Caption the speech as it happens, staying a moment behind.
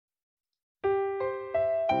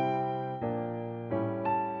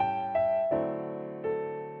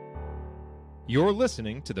You're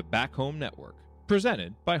listening to the Back Home Network,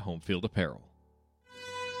 presented by Homefield Apparel.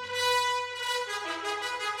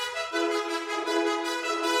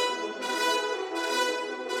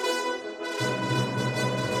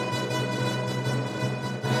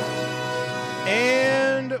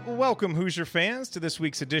 And welcome, Hoosier fans, to this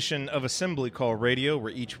week's edition of Assembly Call Radio,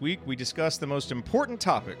 where each week we discuss the most important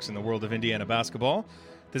topics in the world of Indiana basketball.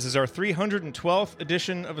 This is our 312th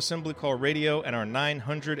edition of Assembly Call Radio and our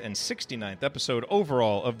 969th episode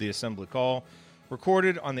overall of the Assembly Call,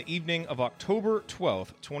 recorded on the evening of October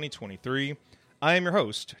 12th, 2023. I am your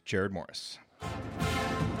host, Jared Morris.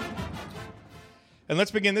 And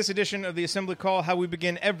let's begin this edition of the Assembly Call how we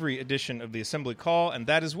begin every edition of the Assembly Call, and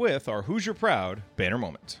that is with our Hoosier Proud banner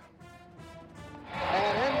moment.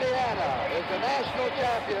 And Indiana is the national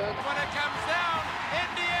champion. When it comes down,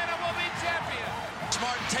 Indiana will be champion.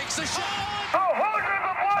 Smart takes the shot. The Hoosiers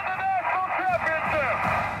have won the national championship.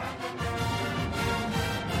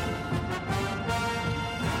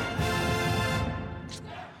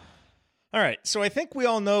 All right, so I think we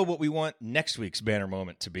all know what we want next week's banner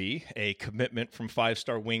moment to be, a commitment from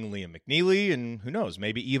five-star wing Liam McNeely, and who knows,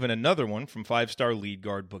 maybe even another one from five-star lead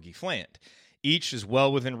guard Boogie Fland. Each is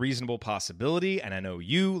well within reasonable possibility, and I know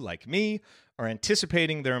you, like me, are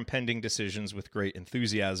anticipating their impending decisions with great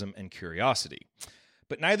enthusiasm and curiosity.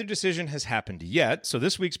 But neither decision has happened yet, so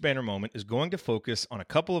this week's banner moment is going to focus on a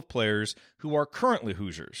couple of players who are currently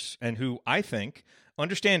Hoosiers, and who, I think,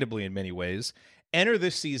 understandably in many ways, enter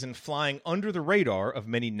this season flying under the radar of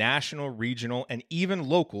many national, regional, and even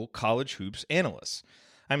local college hoops analysts.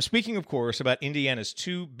 I'm speaking, of course, about Indiana's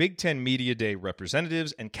two Big Ten Media Day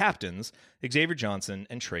representatives and captains, Xavier Johnson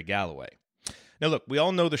and Trey Galloway. Now look, we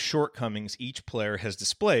all know the shortcomings each player has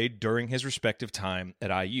displayed during his respective time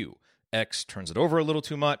at IU. X turns it over a little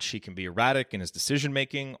too much, he can be erratic in his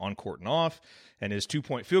decision-making, on court and off, and his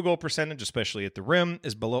two-point field goal percentage, especially at the rim,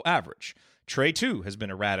 is below average. Trey, too, has been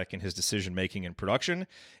erratic in his decision-making and production,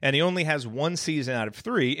 and he only has one season out of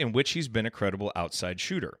three in which he's been a credible outside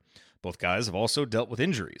shooter. Both guys have also dealt with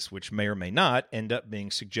injuries, which may or may not end up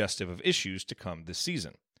being suggestive of issues to come this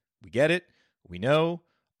season. We get it, we know,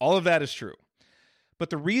 all of that is true. But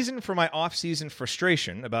the reason for my off-season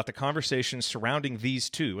frustration about the conversations surrounding these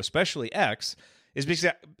two, especially X, is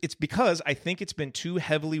because I think it's been too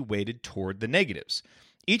heavily weighted toward the negatives.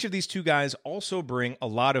 Each of these two guys also bring a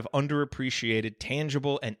lot of underappreciated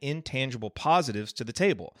tangible and intangible positives to the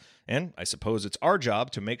table. And I suppose it's our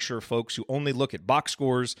job to make sure folks who only look at box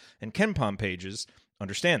scores and KenPom pages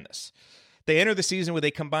understand this. They enter the season with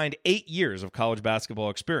a combined 8 years of college basketball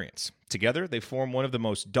experience. Together, they form one of the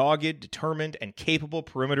most dogged, determined, and capable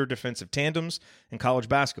perimeter defensive tandems in college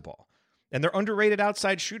basketball. And they're underrated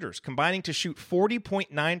outside shooters, combining to shoot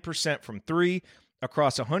 40.9% from three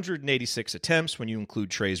across 186 attempts when you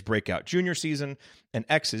include Trey's breakout junior season and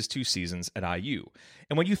X's 2 seasons at IU.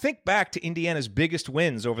 And when you think back to Indiana's biggest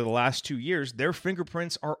wins over the last 2 years, their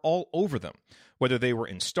fingerprints are all over them, whether they were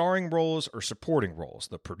in starring roles or supporting roles.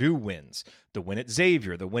 The Purdue wins, the win at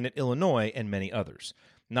Xavier, the win at Illinois, and many others.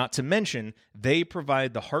 Not to mention, they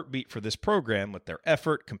provide the heartbeat for this program with their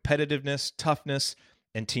effort, competitiveness, toughness,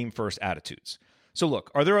 and team-first attitudes. So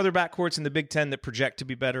look, are there other backcourts in the Big Ten that project to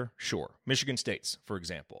be better? Sure. Michigan State's, for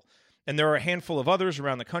example. And there are a handful of others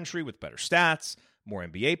around the country with better stats, more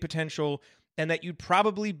NBA potential, and that you'd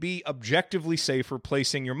probably be objectively safer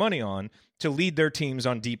placing your money on to lead their teams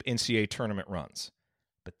on deep NCAA tournament runs.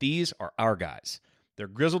 But these are our guys. They're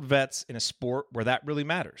grizzled vets in a sport where that really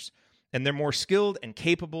matters. And they're more skilled and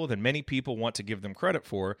capable than many people want to give them credit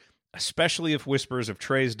for, especially if whispers of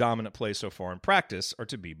Trey's dominant play so far in practice are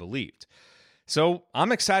to be believed. So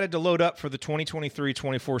I'm excited to load up for the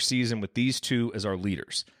 2023-24 season with these two as our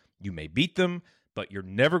leaders. You may beat them, but you're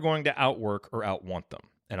never going to outwork or outwant them.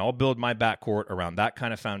 And I'll build my backcourt around that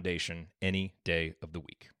kind of foundation any day of the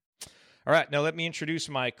week. All right, now let me introduce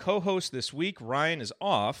my co-host this week. Ryan is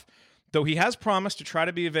off, though he has promised to try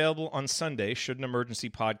to be available on Sunday should an emergency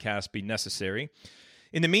podcast be necessary.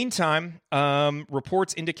 In the meantime,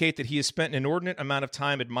 reports indicate that he has spent an inordinate amount of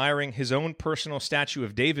time admiring his own personal statue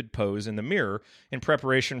of David pose in the mirror in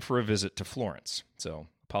preparation for a visit to Florence. So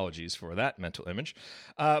apologies for that mental image.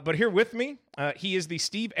 But here with me, he is the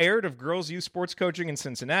Steve Aird of Girls Youth Sports Coaching in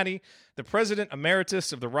Cincinnati, the president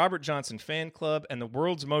emeritus of the Robert Johnson Fan Club, and the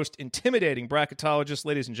world's most intimidating bracketologist.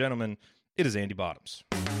 Ladies and gentlemen, it is Andy Bottoms.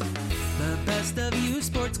 The best of youth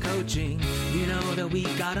sports coaching, you know that we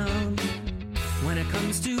got 'em. When it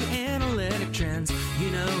comes to analytic trends, you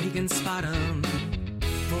know he can spot 'em.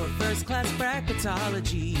 For first-class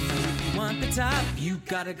bracketology, if you want the top, you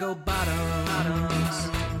gotta go bottoms.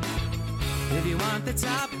 If you want the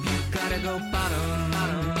top, you gotta go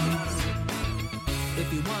bottoms.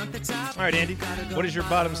 If you want the top, All right, Andy, you gotta go what is your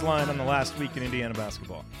bottom bottoms line on the last week in Indiana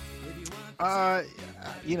basketball?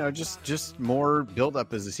 Just more build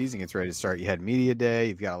up as the season gets ready to start. You had media day.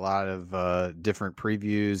 You've got a lot of different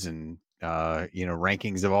previews and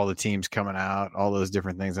rankings of all the teams coming out, all those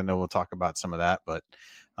different things. I know we'll talk about some of that, but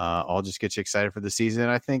I'll just get you excited for the season.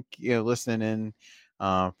 I think listening in,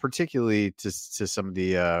 particularly to some of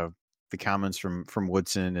the comments from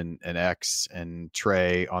Woodson and X and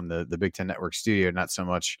Trey on the Big Ten Network studio, not so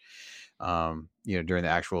much during the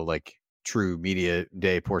actual true media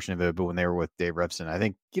day portion of it, but when they were with Dave Repson, I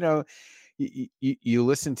think you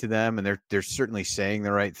listen to them and they're certainly saying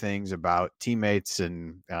the right things about teammates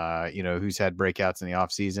and who's had breakouts in the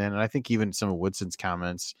offseason. And I think even some of Woodson's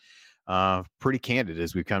comments pretty candid,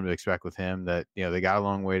 as we've come to expect with him, that they got a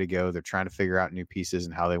long way to go. They're trying to figure out new pieces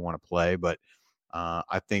and how they want to play, but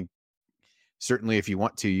I think certainly if you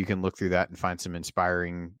want to, you can look through that and find some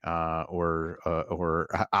inspiring or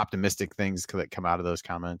optimistic things that come out of those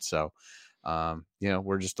comments. So,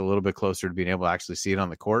 we're just a little bit closer to being able to actually see it on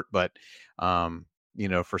the court. But,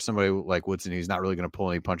 for somebody like Woodson, who's not really going to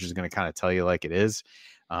pull any punches, going to kind of tell you like it is,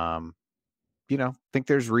 think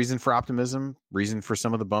there's reason for optimism, reason for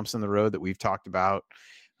some of the bumps in the road that we've talked about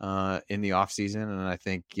in the offseason. And I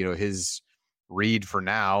think, his read for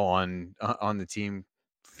now on the team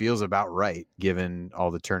feels about right, given all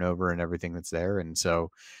the turnover and everything that's there. And so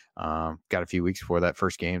got a few weeks before that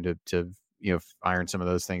first game to iron some of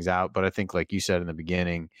those things out. But I think, like you said in the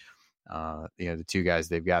beginning, the two guys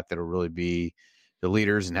they've got that'll really be the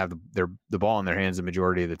leaders and have the ball in their hands the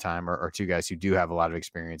majority of the time are two guys who do have a lot of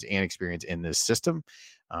experience in this system.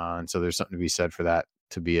 And so there's something to be said for that,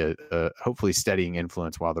 to be a hopefully steadying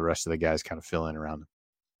influence while the rest of the guys kind of fill in around them.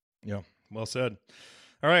 Yeah, well said.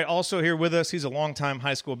 All right, also here with us, he's a longtime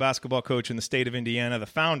high school basketball coach in the state of Indiana, the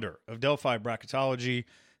founder of Delphi Bracketology,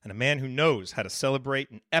 and a man who knows how to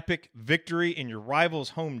celebrate an epic victory in your rival's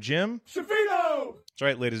home gym. Shafino! That's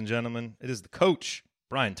right, ladies and gentlemen. It is the coach,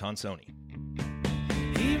 Brian Tonsoni.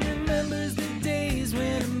 He remembers the days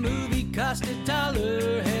when a movie cost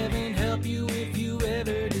 $1. Heaven help you if you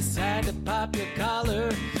ever decide to pop your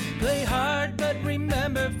collar. Play hard, but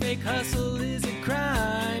remember, fake hustle is a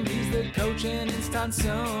crime. He's the coach and it's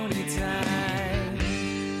Tonsoni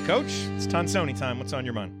time. Coach, it's Tonsoni time. What's on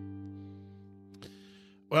your mind?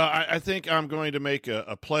 Well, I think I'm going to make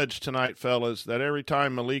a pledge tonight, fellas, that every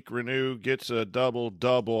time Malik Renew gets a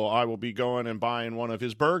double-double, I will be going and buying one of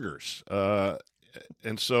his burgers.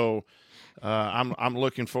 And so I'm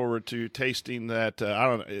looking forward to tasting that.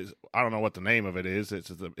 I don't know what the name of it is.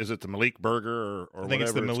 Is it the Malik Burger or I think whatever?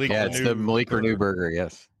 it's the Malik Yeah, Renew it's the Malik Renew burger.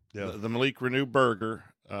 Yes. Yeah. The Malik Renew Burger.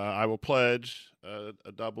 I will pledge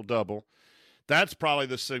a double-double. That's probably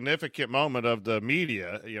the significant moment of the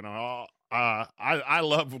media. I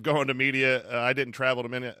love going to media. I didn't travel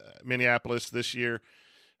to Minneapolis this year.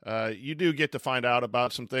 You do get to find out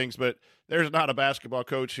about some things, but there's not a basketball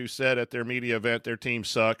coach who said at their media event their team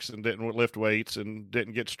sucks and didn't lift weights and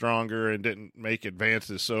didn't get stronger and didn't make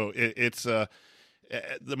advances. So it's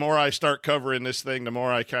the more I start covering this thing, the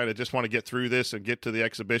more I kind of just want to get through this and get to the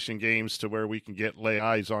exhibition games to where we can lay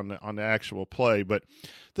eyes on the actual play. But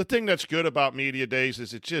the thing that's good about media days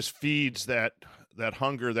is it just feeds that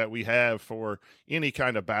hunger that we have for any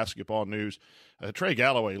kind of basketball news. Trey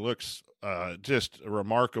Galloway looks just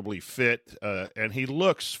remarkably fit, and he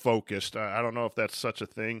looks focused. I don't know if that's such a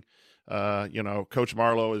thing. Coach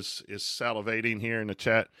Marlowe is salivating here in the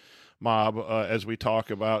chat mob as we talk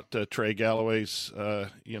about Trey Galloway's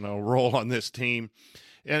role on this team.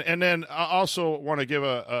 And then I also want to give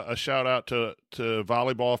a shout out to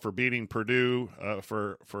volleyball for beating Purdue,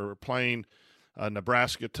 for playing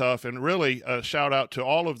Nebraska tough, and really a shout out to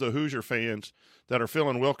all of the Hoosier fans that are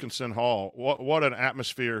filling Wilkinson Hall. What an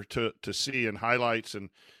atmosphere to see, and highlights, and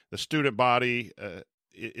the student body.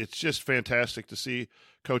 It's just fantastic to see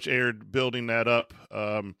Coach Aird building that up,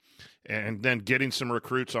 and then getting some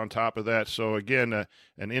recruits on top of that. So again,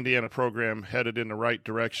 an Indiana program headed in the right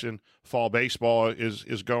direction. Fall baseball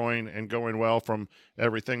is going well from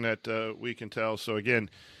everything that we can tell. So again,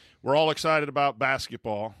 we're all excited about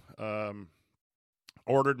basketball.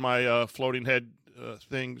 Ordered my floating head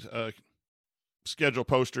things, schedule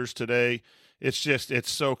posters today.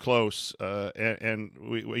 It's so close, and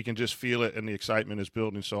we can just feel it, and the excitement is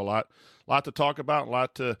building. So a lot to talk about, a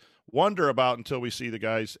lot to wonder about until we see the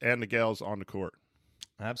guys and the gals on the court.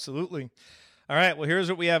 Absolutely. All right, well, here's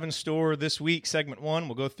what we have in store this week. Segment 1,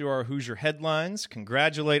 we'll go through our Hoosier headlines,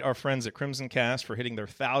 congratulate our friends at Crimson Cast for hitting their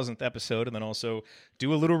 1,000th episode, and then also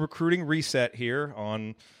do a little recruiting reset here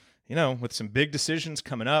on, with some big decisions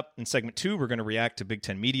coming up. In segment 2, we're going to react to Big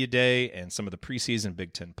Ten Media Day and some of the preseason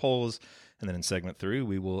Big Ten polls. And then in segment 3,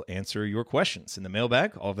 we will answer your questions in the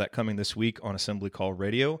mailbag. All of that coming this week on Assembly Call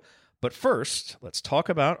Radio. But first, let's talk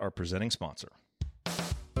about our presenting sponsor.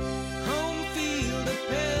 Home Field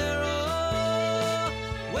Apparel,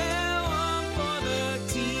 wear on for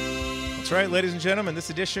the team. That's right, ladies and gentlemen. This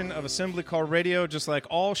edition of Assembly Call Radio, just like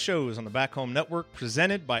all shows on the Back Home Network,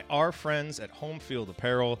 presented by our friends at Home Field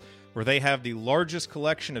Apparel, where they have the largest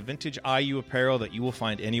collection of vintage IU apparel that you will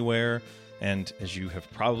find anywhere. And as you have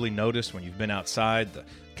probably noticed when you've been outside, the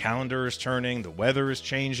calendar is turning, the weather is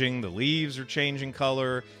changing, the leaves are changing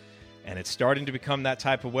color, and it's starting to become that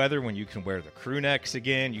type of weather when you can wear the crew necks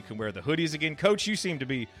again, you can wear the hoodies again. Coach, you seem to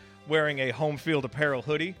be wearing a Home Field Apparel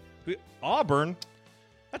hoodie. Auburn?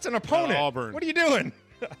 That's an opponent. Auburn. What are you doing?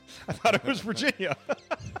 I thought it was Virginia.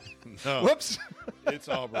 No. Whoops. It's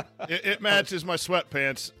Auburn. It matches my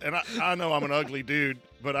sweatpants, and I know I'm an ugly dude,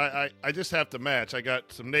 but I just have to match. I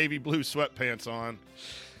got some navy blue sweatpants on.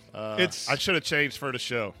 I should have changed for the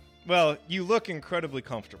show. Well, you look incredibly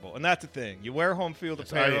comfortable, and that's the thing. You wear Home Field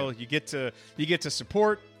Apparel. You get to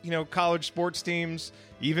support, college sports teams,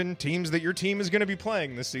 even teams that your team is going to be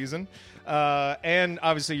playing this season. And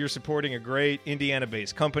obviously, you're supporting a great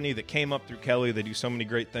Indiana-based company that came up through Kelly. They do so many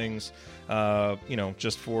great things,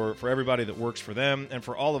 just for everybody that works for them and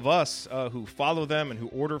for all of us who follow them and who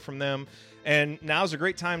order from them. And now's a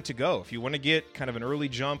great time to go. If you want to get kind of an early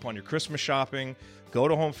jump on your Christmas shopping, go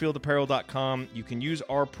to homefieldapparel.com. You can use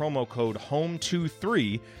our promo code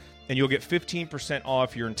HOME23, and you'll get 15%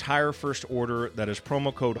 off your entire first order. That is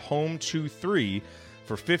promo code HOME23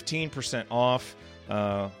 for 15% off.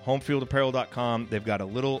 Homefieldapparel.com. They've got a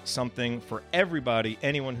little something for everybody,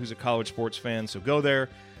 anyone who's a college sports fan. So go there.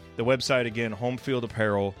 The website again,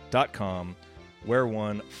 homefieldapparel.com. Wear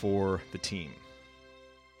one for the team.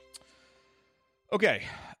 Okay.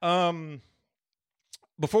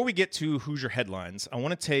 Before we get to Hoosier headlines, I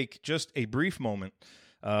want to take just a brief moment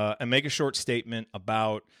and make a short statement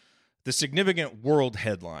about the significant world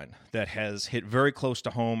headline that has hit very close to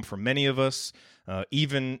home for many of us,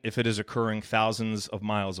 even if it is occurring thousands of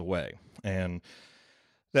miles away. And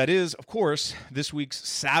that is, of course, this week's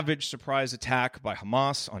savage surprise attack by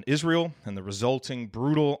Hamas on Israel and the resulting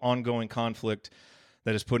brutal ongoing conflict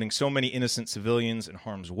that is putting so many innocent civilians in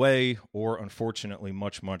harm's way, or unfortunately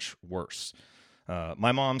much, much worse.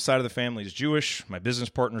 My mom's side of the family is Jewish. My business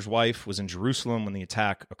partner's wife was in Jerusalem when the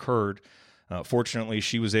attack occurred. Fortunately,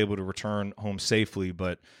 she was able to return home safely,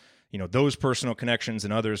 but those personal connections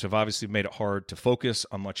and others have obviously made it hard to focus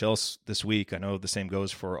on much else this week. I know the same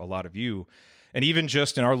goes for a lot of you. And even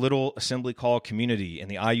just in our little Assembly Call community and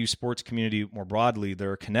the IU sports community more broadly, there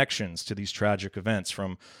are connections to these tragic events,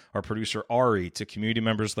 from our producer Ari to community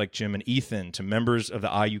members like Jim and Ethan to members of the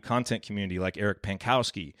IU content community like Eric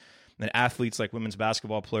Pankowski and athletes like women's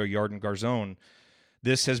basketball player Yarden Garzone.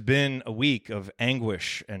 This has been a week of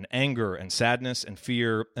anguish and anger and sadness and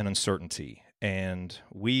fear and uncertainty. And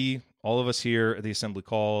we, all of us here at the Assembly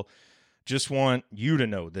Call, just want you to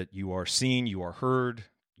know that you are seen, you are heard,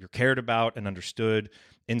 you're cared about and understood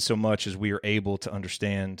in so much as we are able to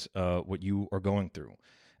understand what you are going through.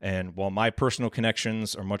 And while my personal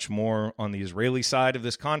connections are much more on the Israeli side of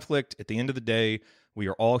this conflict, at the end of the day, we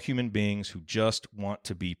are all human beings who just want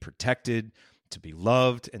to be protected, to be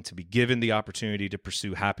loved, and to be given the opportunity to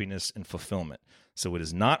pursue happiness and fulfillment. So it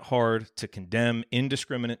is not hard to condemn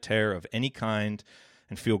indiscriminate terror of any kind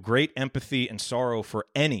and feel great empathy and sorrow for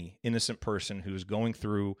any innocent person who is going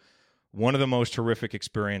through one of the most horrific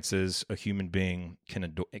experiences a human being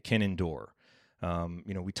can endure.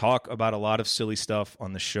 We talk about a lot of silly stuff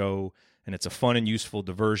on the show, and it's a fun and useful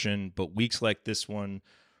diversion, but weeks like this one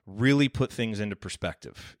really put things into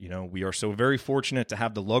perspective. We are so very fortunate to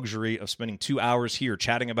have the luxury of spending 2 hours here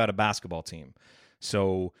chatting about a basketball team.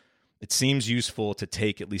 So it seems useful to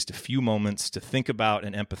take at least a few moments to think about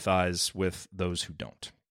and empathize with those who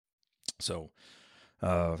don't. So,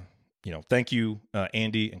 thank you,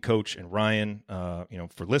 Andy and Coach and Ryan,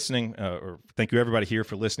 for listening, or thank you everybody here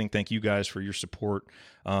for listening. Thank you guys for your support.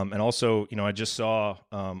 And also, I just saw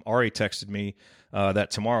Ari texted me that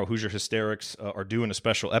tomorrow Hoosier Hysterics are doing a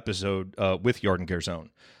special episode with Yarden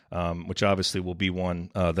Garzone, which obviously will be one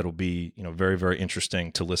that'll be, very, very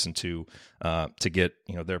interesting to listen to get,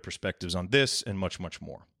 their perspectives on this and much, much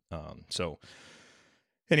more. So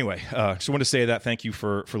anyway, just want to say that. Thank you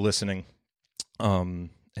for listening.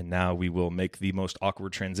 And now we will make the most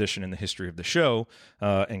awkward transition in the history of the show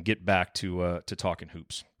and get back to talking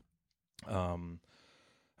hoops. All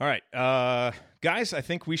right, guys, I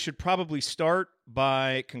think we should probably start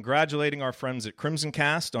by congratulating our friends at Crimson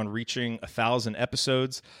Cast on reaching 1,000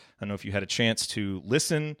 episodes. I don't know if you had a chance to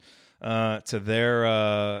listen to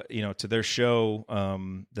their show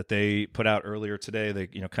that they put out earlier today. They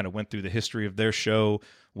kind of went through the history of their show,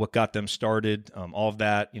 what got them started, all of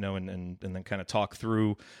that, and then kind of talk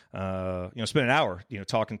through, spend an hour,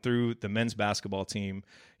 talking through the men's basketball team,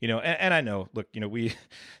 and I know, look, we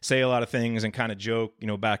say a lot of things and kind of joke,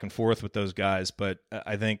 back and forth with those guys, but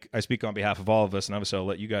I think I speak on behalf of all of us, and obviously I'll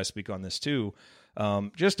let you guys speak on this too.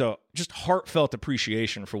 Just heartfelt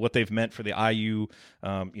appreciation for what they've meant for the IU,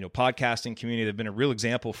 podcasting community. They've been a real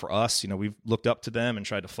example for us. We've looked up to them and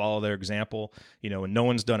tried to follow their example, and no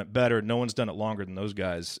one's done it better. No one's done it longer than those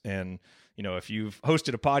guys. And, if you've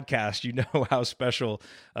hosted a podcast, you know how special,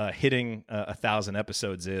 hitting 1,000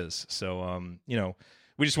 episodes is. So,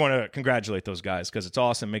 we just want to congratulate those guys because it's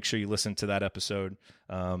awesome. Make sure you listen to that episode.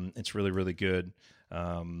 It's really, really good.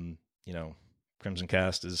 Crimson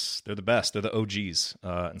Cast they're the best. They're the OGs.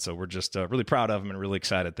 And so we're just really proud of them and really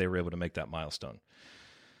excited they were able to make that milestone.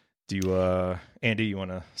 Do you, Andy, you want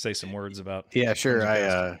to say some words about? Yeah, sure.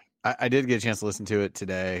 I did get a chance to listen to it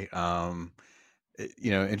today. And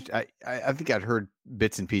I think I'd heard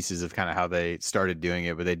bits and pieces of kind of how they started doing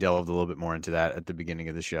it, but they delved a little bit more into that at the beginning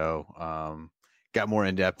of the show. Got more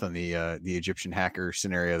in depth on the Egyptian hacker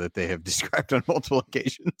scenario that they have described on multiple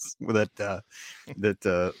occasions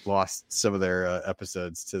that lost some of their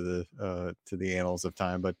episodes to the annals of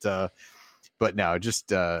time. But no,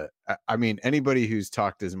 just I mean, anybody who's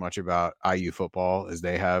talked as much about IU football as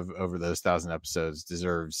they have over those 1,000 episodes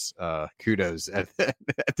deserves kudos at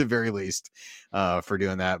the very least for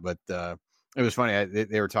doing that. But it was funny.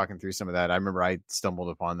 They were talking through some of that. I remember I stumbled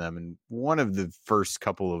upon them in one of the first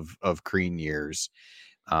couple of Crean years,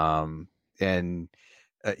 and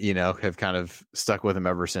have kind of stuck with them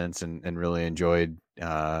ever since, and really enjoyed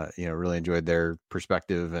their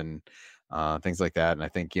perspective and things like that. And I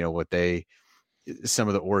think some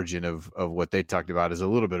of the origin of what they talked about is a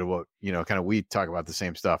little bit of what kind of we talk about the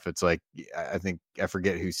same stuff. It's like I think I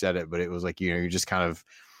forget who said it, but it was like you're just kind of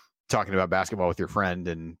talking about basketball with your friend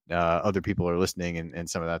and other people are listening and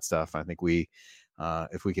some of that stuff. I think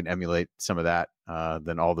if we can emulate some of that,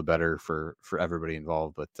 then all the better for everybody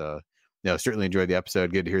involved. But certainly enjoyed the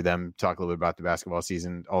episode. Good to hear them talk a little bit about the basketball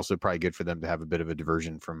season. Also probably good for them to have a bit of a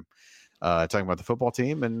diversion from talking about the football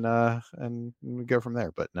team and we go from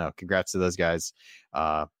there. But no, congrats to those guys.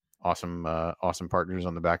 Awesome partners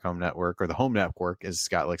on the Back Home Network, or the Home Network, as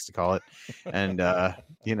Scott likes to call it. And,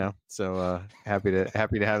 so happy to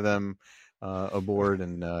have them aboard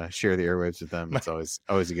and share the airwaves with them. It's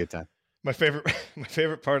always a good time. My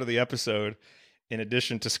favorite part of the episode, in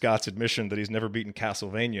addition to Scott's admission that he's never beaten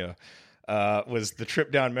Castlevania, was the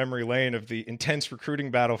trip down memory lane of the intense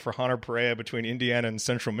recruiting battle for Hunter Perea between Indiana and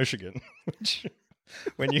Central Michigan, which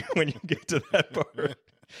when you get to that part,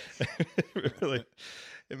 really,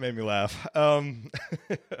 it made me laugh.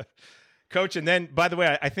 Coach, and then, by the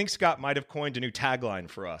way, I think Scott might have coined a new tagline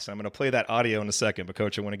for us. I'm going to play that audio in a second, but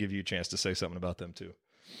Coach, I want to give you a chance to say something about them too.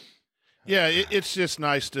 Yeah, it's just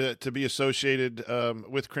nice to be associated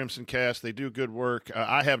with Crimson Cast. They do good work.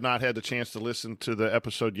 I have not had the chance to listen to the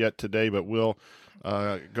episode yet today, but will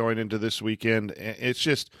going into this weekend. It's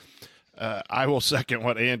just I will second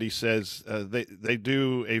what Andy says. They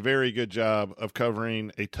do a very good job of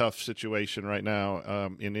covering a tough situation right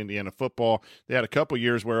now in Indiana football. They had a couple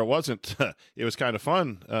years where it wasn't. It was kind of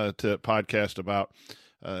fun to podcast about,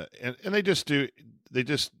 and they just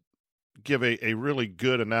give a really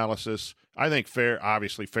good analysis. I think fair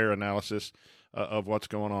analysis of what's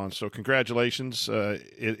going on. So congratulations.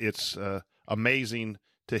 It's amazing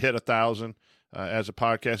to hit 1,000 as a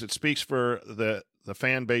podcast. It speaks for the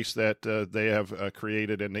fan base that they have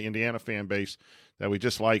created, and the Indiana fan base that we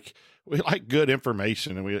like good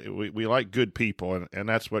information, and we like good people, and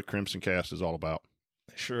that's what Crimson Cast is all about.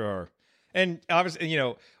 Sure are. And obviously,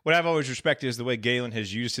 what I've always respected is the way Galen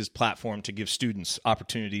has used his platform to give students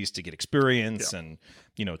opportunities to get experience and,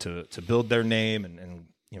 to build their name and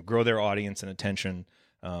grow their audience and attention.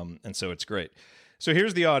 And so it's great. So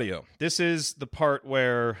here's the audio. This is the part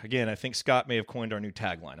where, again, I think Scott may have coined our new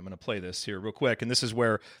tagline. I'm going to play this here real quick. And this is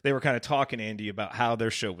where they were kind of talking, Andy, about how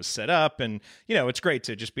their show was set up. And, it's great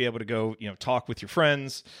to just be able to go, talk with your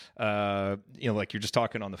friends, like you're just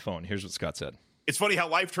talking on the phone. Here's what Scott said. It's funny how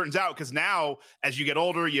life turns out, because now as you get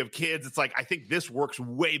older, you have kids. It's like, I think this works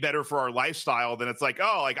way better for our lifestyle than it's like,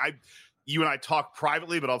 you and I talk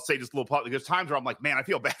privately, but I'll say just a little public. There's times where I'm like, man, I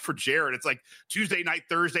feel bad for Jared. It's like Tuesday night,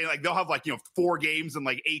 Thursday, like they'll have 4 games in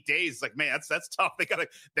 8 days. It's like, man, that's tough. They gotta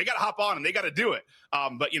hop on and they gotta do it.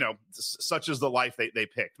 But such is the life they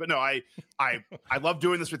picked. But no, I love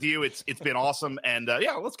doing this with you. It's been awesome. And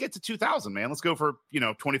let's get to 2,000, man. Let's go for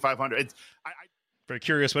 2,500. Very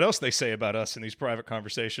curious what else they say about us in these private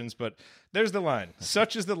conversations, but there's the line.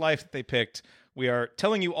 Such is the life that they picked. We are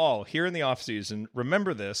telling you all here in the offseason,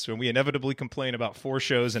 remember this, when we inevitably complain about 4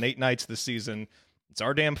 shows and 8 nights this season, it's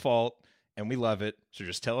our damn fault, and we love it. So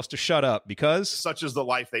just tell us to shut up, because Such is the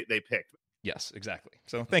life they picked. yes, exactly.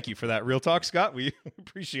 So thank you for that real talk, Scott. We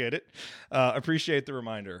appreciate it. Appreciate the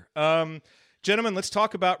reminder. Gentlemen, let's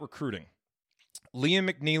talk about recruiting. Liam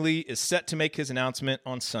McNeely is set to make his announcement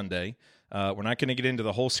on Sunday. We're not going to get into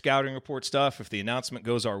the whole scouting report stuff. If the announcement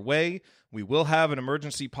goes our way, we will have an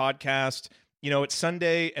emergency podcast. It's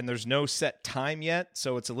Sunday and there's no set time yet,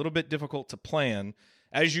 so it's a little bit difficult to plan.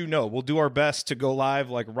 As you know, we'll do our best to go live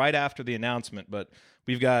like right after the announcement, but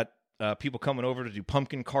we've got people coming over to do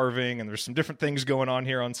pumpkin carving, and there's some different things going on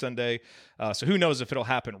here on Sunday. So who knows if it'll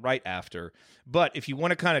happen right after. But if you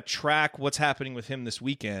want to kind of track what's happening with him this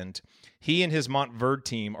weekend, he and his Montverde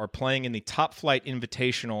team are playing in the Top Flight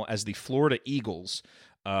Invitational as the Florida Eagles.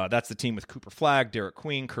 That's the team with Cooper Flagg, Derek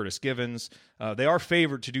Queen, Curtis Givens. They are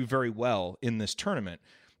favored to do very well in this tournament.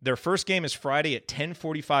 Their first game is Friday at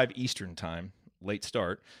 10:45 Eastern time, late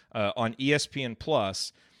start, on ESPN+.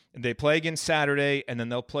 They play again Saturday, and then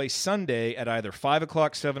they'll play Sunday at either 5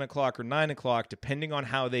 o'clock, 7 o'clock, or 9 o'clock, depending on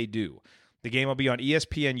how they do. The game will be on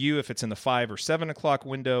ESPNU if it's in the 5 or 7 o'clock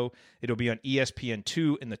window. It'll be on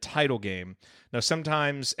ESPN2 in the title game. Now,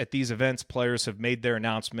 sometimes at these events, players have made their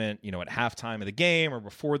announcement, at halftime of the game or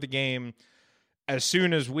before the game. As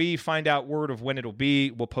soon as we find out word of when it'll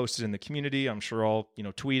be, we'll post it in the community. I'm sure I'll,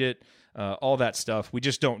 tweet it, all that stuff. We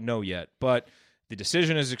just don't know yet. But the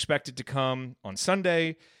decision is expected to come on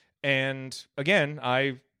Sunday. And again,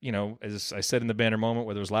 as I said in the banner moment,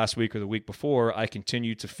 whether it was last week or the week before, I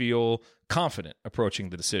continue to feel confident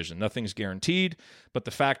approaching the decision. Nothing's guaranteed, but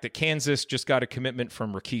the fact that Kansas just got a commitment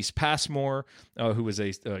from Raquise Passmore, who is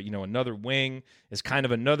another wing, is kind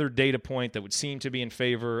of another data point that would seem to be in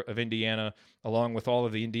favor of Indiana, along with all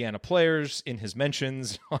of the Indiana players in his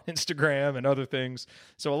mentions on Instagram and other things.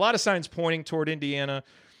 So a lot of signs pointing toward Indiana.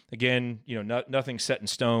 Again, nothing set in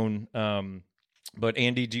stone. But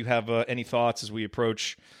Andy, do you have any thoughts as we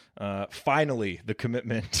approach finally the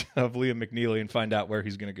commitment of Liam McNeely and find out where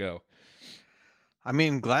he's going to go? I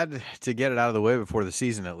mean, glad to get it out of the way before the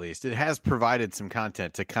season, at least. It has provided some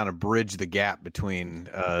content to kind of bridge the gap between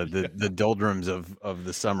the doldrums of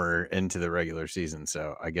the summer into the regular season.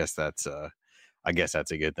 So I guess that's a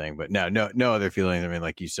good thing. But no other feelings. I mean,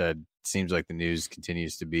 like you said, seems like the news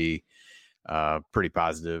continues to be pretty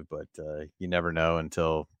positive, but you never know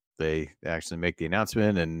until they actually make the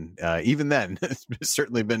announcement. And even then, there's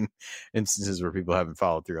certainly been instances where people haven't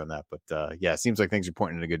followed through on that. But it seems like things are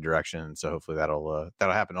pointing in a good direction. So hopefully that'll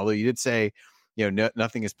happen. Although you did say,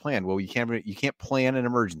 nothing is planned. Well, you can't plan an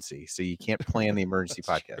emergency. So you can't plan the emergency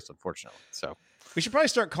podcast, unfortunately. So we should probably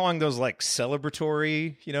start calling those like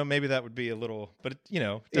celebratory, maybe that would be a little, but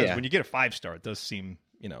when you get a 5-star, it does seem,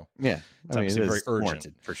 it's obviously very urgent.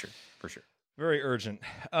 For sure. Very urgent.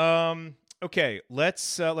 Okay,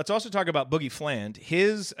 let's also talk about Boogie Fland.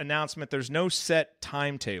 His announcement, there's no set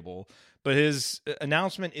timetable, but his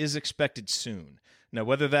announcement is expected soon. Now,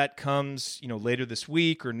 whether that comes, later this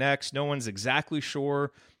week or next, no one's exactly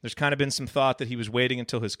sure. There's kind of been some thought that he was waiting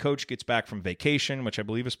until his coach gets back from vacation, which I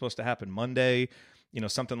believe is supposed to happen Monday,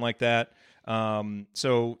 something like that.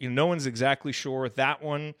 So no one's exactly sure. That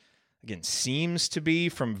one, again, seems to be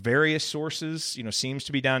from various sources, seems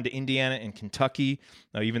to be down to Indiana and Kentucky.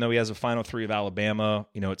 Even though he has a Final 3 of Alabama,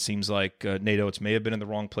 it seems like Nate Oates may have been in the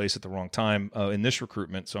wrong place at the wrong time in this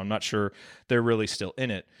recruitment. So I'm not sure they're really still in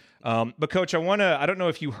it. But Coach, I don't know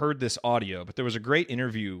if you heard this audio, but there was a great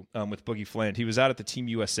interview with Boogie Fland. He was out at the Team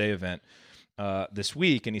USA event this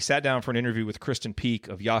week, and he sat down for an interview with Kristen Peak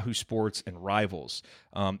of Yahoo Sports and Rivals.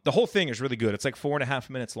 The whole thing is really good. It's like 4.5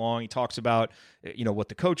 minutes long. He talks about, what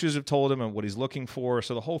the coaches have told him and what he's looking for.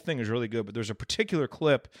 So the whole thing is really good. But there's a particular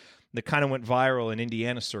clip that kind of went viral in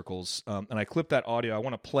Indiana circles, and I clipped that audio. I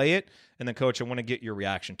want to play it, and then, Coach, I want to get your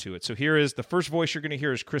reaction to it. So here is the first voice you're going to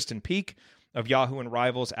hear is Kristen Peak of Yahoo and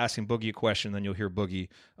Rivals asking Boogie a question. Then you'll hear Boogie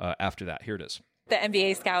after that. Here it is. The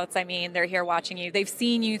NBA scouts, they're here watching you. They've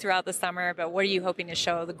seen you throughout the summer, but what are you hoping to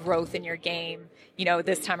show the growth in your game,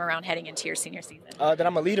 this time around heading into your senior season? That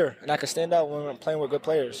I'm a leader and I can stand out when I'm playing with good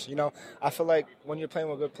players. I feel like when you're playing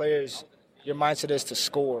with good players, your mindset is to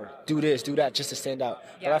score, do this, do that, just to stand out.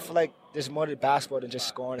 Yeah. But I feel like there's more to basketball than just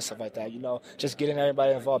scoring and stuff like that, just getting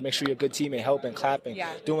everybody involved, make sure you're a good teammate, helping, clapping,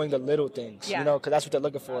 doing the little things, because that's what they're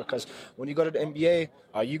looking for. Because when you go to the NBA,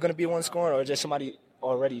 are you going to be one scoring or just somebody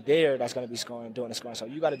already there that's going to be scoring, doing the scoring? So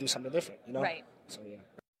you got to do something different, Right. So,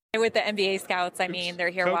 With the NBA scouts, they're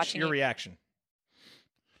here Coach, watching your you. reaction.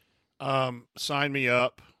 Sign me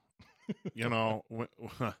up.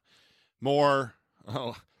 more,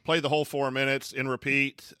 play the whole 4 minutes and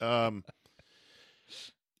repeat.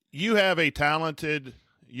 You have a talented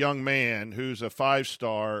young man who's a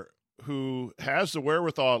 5-star who has the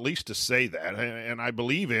wherewithal at least to say that, and I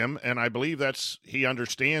believe him, and I believe he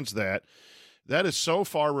understands that. That is so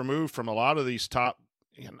far removed from a lot of these top,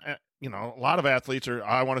 a lot of athletes are,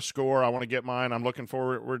 I want to score, I want to get mine, I'm looking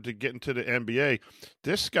forward to getting to the NBA.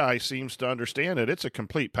 This guy seems to understand it. It's a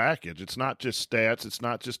complete package. It's not just stats. It's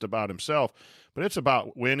not just about himself, but it's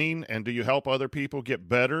about winning, and do you help other people get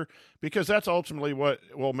better? Because that's ultimately what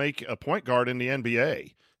will make a point guard in the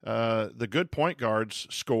NBA. The good point guards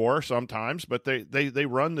score sometimes, but they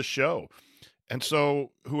run the show. And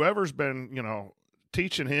so whoever's been,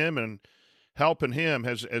 teaching him and helping him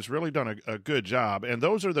has really done a good job. And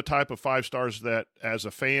those are the type of 5-stars that, as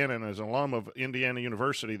a fan and as an alum of Indiana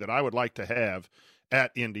University, that I would like to have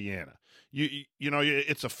at Indiana.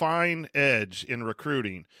 It's a fine edge in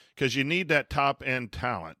recruiting because you need that top-end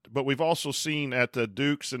talent. But we've also seen at the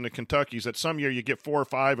Dukes and the Kentuckys that some year you get 4 or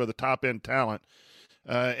 5 of the top-end talent,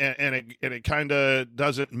 and it kind of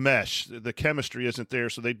doesn't mesh. The chemistry isn't there,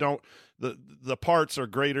 so they don't. The parts are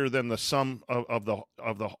greater than the sum of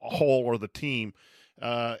the whole or the team,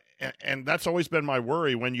 and that's always been my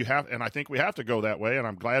worry when you have. And I think we have to go that way, and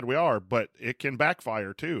I'm glad we are. But it can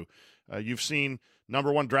backfire too. You've seen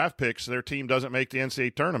number 1 draft picks, their team doesn't make the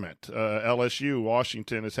NCAA tournament. LSU,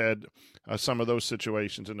 Washington has had some of those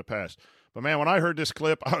situations in the past. But man, when I heard this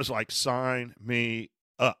clip, I was like, sign me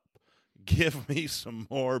up. Give me some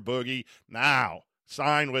more Boogie now.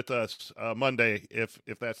 Sign with us Monday if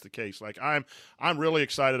that's the case. Like I'm really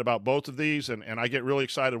excited about both of these, and I get really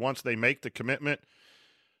excited once they make the commitment.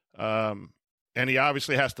 And he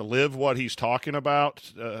obviously has to live what he's talking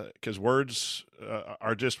about because words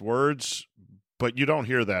are just words, but you don't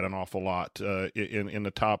hear that an awful lot in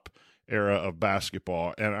the top era of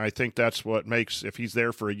basketball. And I think that's what makes, if he's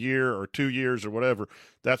there for a year or 2 years or whatever,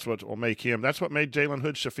 that's what will make him. That's what made Jalen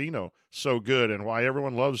Hood-Schifino so good, and why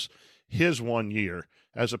everyone loves his 1 year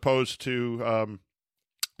as opposed to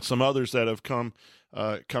some others that have come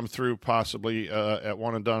through possibly at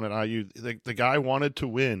one and done at IU. The guy wanted to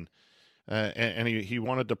win, and he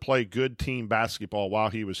wanted to play good team basketball while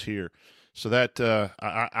he was here. So that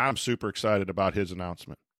I'm super excited about his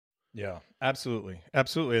announcement. Yeah, absolutely.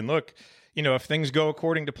 Absolutely. And look, if things go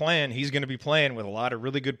according to plan, he's going to be playing with a lot of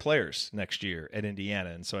really good players next year at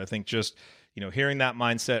Indiana. And so I think just, hearing that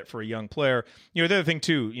mindset for a young player, the other thing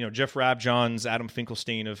too, Jeff Rabjohns, Adam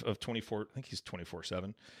Finkelstein of 24, I think he's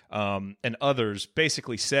 24/7, and others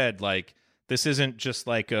basically said, like, this isn't just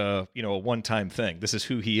like a one-time thing. This is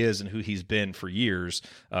who he is and who he's been for years.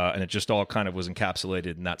 And it just all kind of was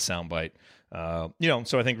encapsulated in that soundbite.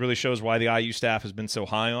 So I think really shows why the IU staff has been so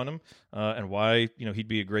high on him and why, he'd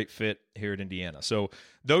be a great fit here at Indiana. So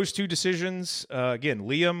those 2 decisions, again,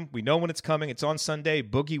 Liam, we know when it's coming. It's on Sunday.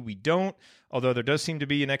 Boogie, we don't, although there does seem to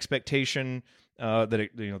be an expectation that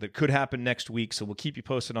that could happen next week. So we'll keep you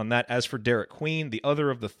posted on that. As for Derek Queen, the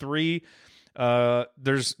other of the 3,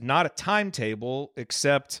 there's not a timetable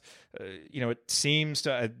except, it seems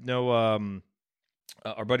to, I know,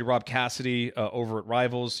 our buddy Rob Cassidy over at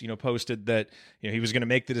Rivals, posted that he was going to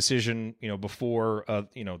make the decision, before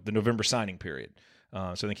the November signing period.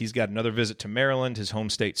 So I think he's got another visit to Maryland, his home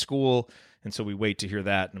state school, and so we wait to hear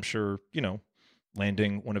that. And I'm sure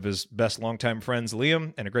landing one of his best longtime friends,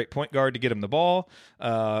 Liam, and a great point guard to get him the ball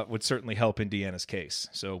would certainly help Indiana's case.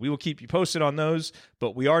 So we will keep you posted on those,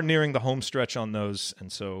 but we are nearing the home stretch on those,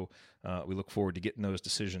 and so we look forward to getting those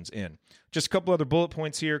decisions in. Just a couple other bullet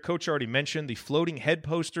points here. Coach already mentioned the floating head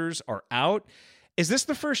posters are out. Is this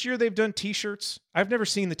the first year they've done T-shirts? I've never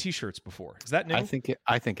seen the T-shirts before. Is that new? I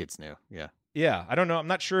think it's new. Yeah. Yeah, I don't know. I'm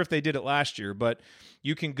not sure if they did it last year, but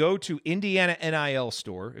you can go to Indiana NIL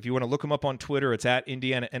Store. If you want to look them up on Twitter, it's at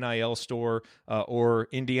Indiana NIL Store or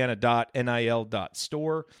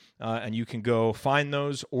indiana.nil.store, and you can go find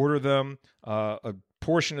those, order them. A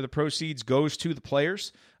portion of the proceeds goes to the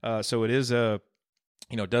players, so it is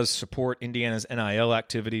does support Indiana's NIL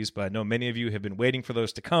activities, but I know many of you have been waiting for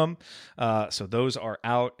those to come. So those are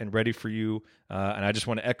out and ready for you. And I just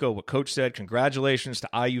want to echo what Coach said. Congratulations to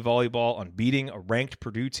IU Volleyball on beating a ranked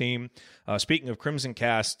Purdue team. Speaking of Crimson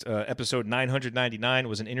Cast, episode 999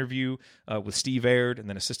 was an interview with Steve Aird and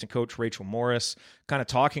then assistant coach Rachel Morris, kind of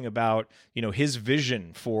talking about, his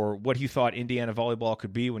vision for what he thought Indiana Volleyball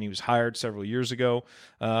could be when he was hired several years ago.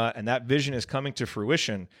 And that vision is coming to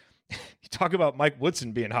fruition. You talk about Mike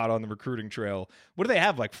Woodson being hot on the recruiting trail. What do they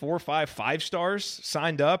have, like 4 or 5 5-stars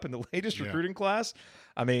signed up in the latest recruiting class?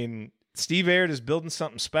 I mean, Steve Aird is building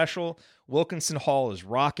something special. Wilkinson Hall is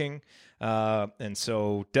rocking. And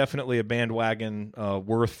so definitely a bandwagon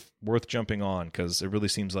worth jumping on, because it really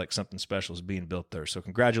seems like something special is being built there. So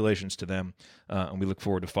congratulations to them, and we look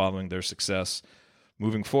forward to following their success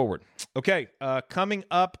moving forward. Okay, coming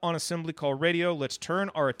up on Assembly Call Radio, let's turn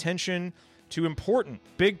our attention to important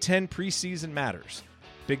Big Ten preseason matters.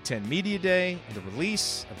 Big Ten Media Day and the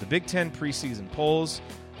release of the Big Ten preseason polls.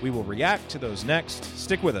 We will react to those next.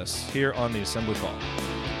 Stick with us here on the Assembly Call.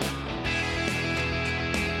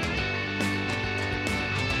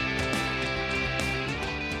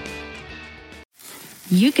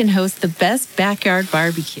 You can host the best backyard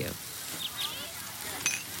barbecue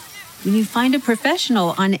when you find a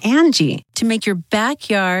professional on Angie to make your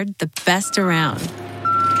backyard the best around.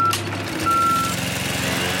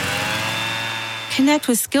 Connect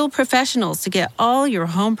with skilled professionals to get all your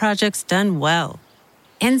home projects done well.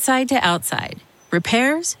 Inside to outside,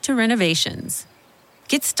 repairs to renovations.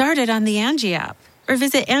 Get started on the Angie app or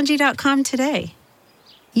visit Angie.com today.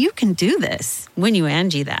 You can do this when you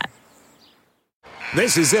Angie that.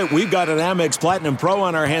 This is it. We've got an Amex Platinum Pro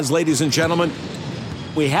on our hands, ladies and gentlemen.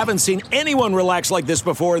 We haven't seen anyone relax like this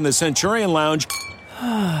before in the Centurion Lounge.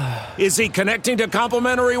 Is he connecting to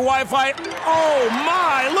complimentary Wi-Fi? Oh,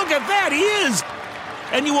 my. Look at that. He is.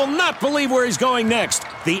 And you will not believe where he's going next.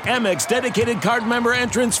 The Amex dedicated card member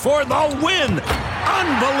entrance for the win.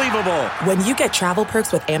 Unbelievable. When you get travel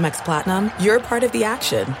perks with Amex Platinum, you're part of the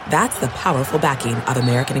action. That's the powerful backing of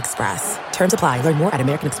American Express. Terms apply. Learn more at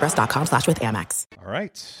americanexpress.com/withAmex. All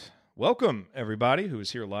right. Welcome, everybody who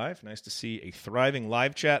is here live. Nice to see a thriving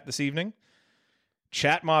live chat this evening.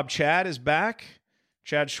 Chat Mob Chad is back.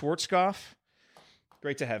 Chad Schwarzkopf.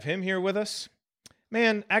 Great to have him here with us.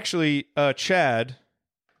 Man, actually, Chad,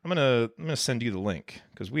 I'm gonna send you the link,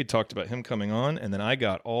 because we had talked about him coming on, and then I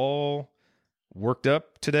got all worked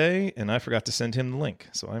up today, and I forgot to send him the link.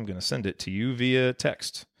 So I'm going to send it to you via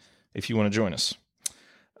text if you want to join us.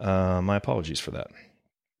 My apologies for that.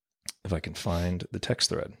 If I can find the text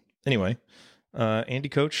thread. Anyway, Andy,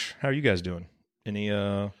 Coach, how are you guys doing? Any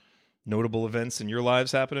notable events in your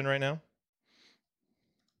lives happening right now?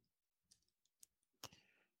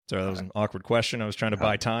 Sorry, that was an awkward question. I was trying to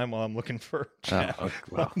buy time while I'm looking for Chad. I'm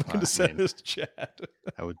looking to send this to Chad.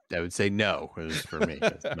 I would say no. It was for me.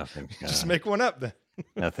 It's nothing. Just make one up then.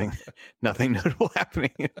 nothing notable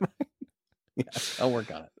happening. Yeah, I'll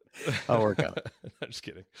work on it. I'm just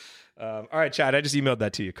kidding. All right, Chad, I just emailed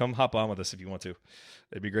that to you. Come hop on with us if you want to.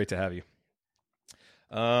 It'd be great to have you.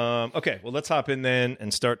 Okay, well, let's hop in then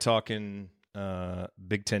and start talking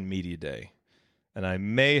Big Ten Media Day. And I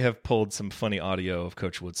may have pulled some funny audio of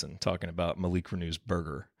Coach Woodson talking about Malik Renew's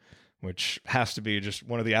burger, which has to be just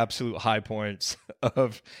one of the absolute high points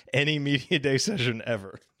of any media day session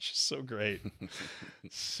ever. It's just so great.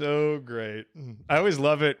 So great. I always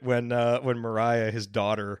love it when Mariah, his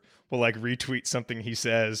daughter, will like retweet something he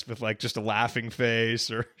says with like just a laughing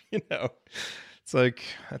face, or, it's like,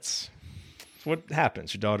 that's what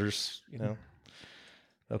happens. Your daughters,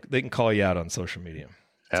 they can call you out on social media.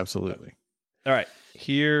 Absolutely. All right,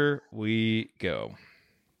 here we go.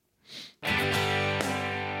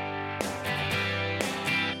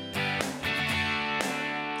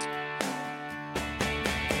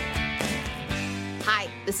 Hi,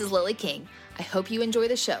 this is Lily King. I hope you enjoy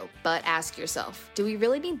the show, but ask yourself, do we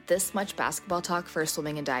really need this much basketball talk for a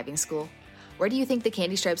swimming and diving school? Where do you think the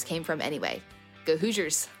candy stripes came from anyway? Go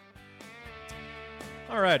Hoosiers!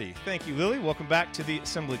 Alrighty, thank you, Lily. Welcome back to the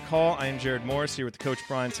Assembly Call. I am Jared Morris here with Coach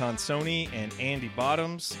Brian Tonsoni and Andy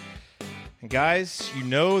Bottoms. And guys,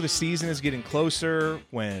 the season is getting closer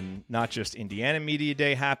when not just Indiana Media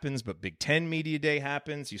Day happens, but Big Ten Media Day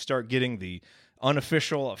happens. You start getting the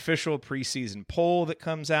official preseason poll that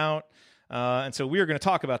comes out. And so we are going to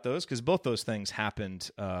talk about those because both those things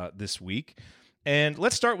happened this week. And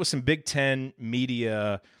let's start with some Big Ten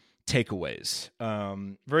media takeaways.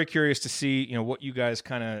 Very curious to see, what you guys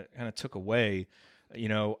kind of took away.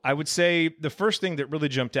 I would say the first thing that really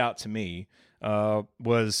jumped out to me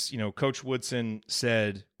was, Coach Woodson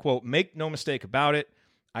said, quote, "Make no mistake about it.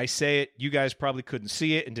 I say it. You guys probably couldn't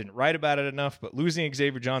see it and didn't write about it enough, but losing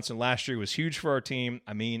Xavier Johnson last year was huge for our team.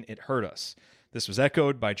 I mean, it hurt us." This was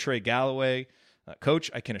echoed by Trey Galloway. Coach,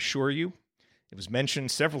 I can assure you, it was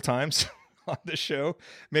mentioned several times on this show.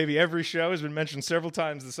 Maybe every show has been mentioned several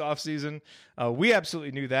times this offseason. We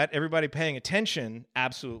absolutely knew that. Everybody paying attention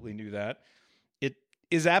absolutely knew that. It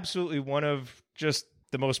is absolutely one of just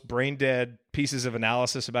the most brain-dead pieces of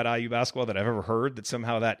analysis about IU basketball that I've ever heard, that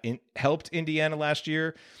somehow that helped Indiana last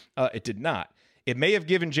year. It did not. It may have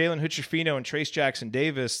given Jalen Hood-Schifino and Trace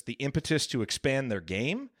Jackson-Davis the impetus to expand their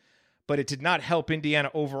game, but it did not help Indiana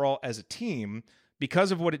overall as a team,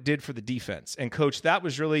 because of what it did for the defense. And Coach, that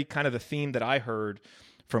was really kind of the theme that I heard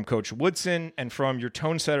from Coach Woodson and from your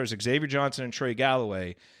tone setters, Xavier Johnson and Trey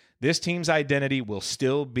Galloway. This team's identity will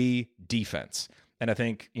still be defense. And I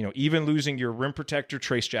think, even losing your rim protector,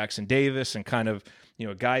 Trace Jackson Davis, and kind of,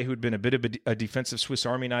 a guy who'd been a bit of a defensive Swiss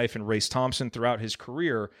Army knife and Race Thompson throughout his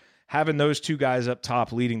career, having those two guys up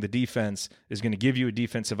top leading the defense is going to give you a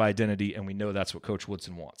defensive identity, and we know that's what Coach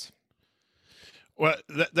Woodson wants. Well,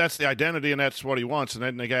 that's the identity, and that's what he wants, and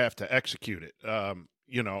then they have to execute it.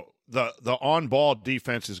 The on-ball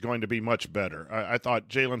defense is going to be much better. I thought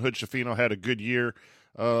Jalen Hood-Schifino had a good year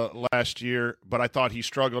last year, but I thought he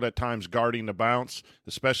struggled at times guarding the bounce,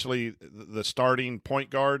 especially the starting point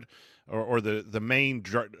guard or the main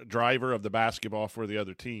driver of the basketball for the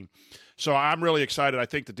other team. So I'm really excited. I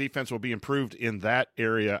think the defense will be improved in that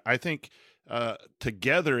area. I think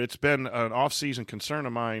together it's been an off-season concern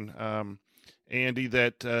of mine, Andy,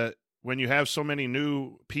 that when you have so many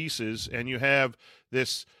new pieces and you have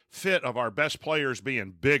this fit of our best players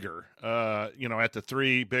being bigger, at the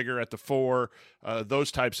 3, bigger at the 4,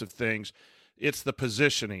 those types of things, it's the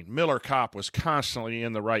positioning. Miller Kopp was constantly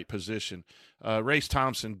in the right position. Race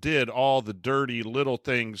Thompson did all the dirty little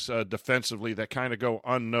things defensively that kind of go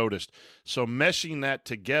unnoticed. So meshing that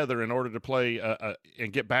together in order to play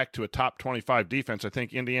and get back to a top 25 defense, I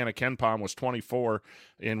think Indiana KenPom was 24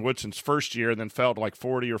 in Woodson's first year and then fell to like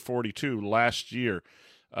 40 or 42 last year.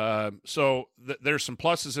 So there's some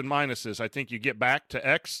pluses and minuses. I think you get back to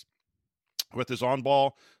X with his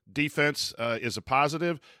on-ball defense is a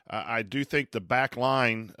positive. I do think the back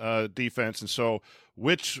line defense, and so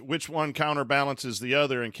which one counterbalances the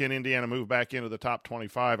other, and can Indiana move back into the top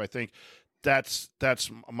 25? I think that's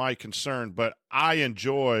my concern. But I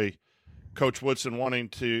enjoy Coach Woodson wanting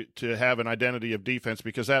to have an identity of defense,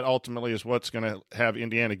 because that ultimately is what's going to have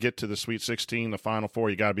Indiana get to the Sweet 16, the Final Four.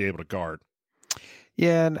 You got to be able to guard.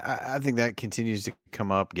 Yeah, and I think that continues to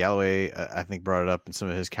come up. Galloway, I think, brought it up in some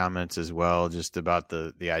of his comments as well, just about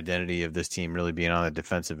the identity of this team really being on the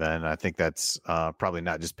defensive end. I think that's probably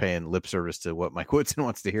not just paying lip service to what Mike Woodson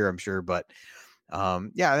wants to hear, I'm sure. But,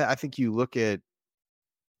 I think you look at,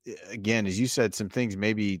 again, as you said, some things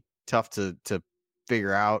may be tough to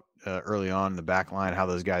figure out early on in the back line, how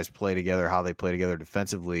those guys play together, how they play together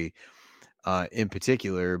defensively in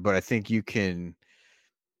particular. But I think you can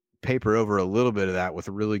paper over a little bit of that with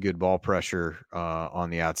a really good ball pressure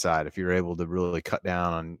on the outside. If you're able to really cut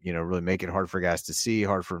down on, really make it hard for guys to see,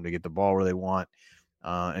 hard for them to get the ball where they want.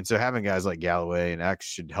 And so having guys like Galloway and X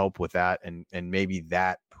should help with that. And maybe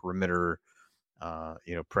that perimeter,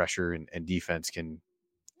 pressure and defense can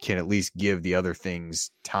at least give the other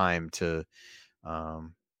things time to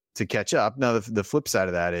catch up. Now, the flip side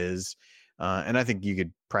of that is, and I think you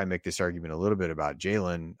could probably make this argument a little bit about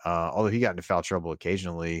Jalen, although he got into foul trouble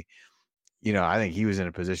occasionally. I think he was in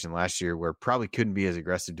a position last year where probably couldn't be as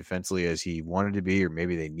aggressive defensively as he wanted to be, or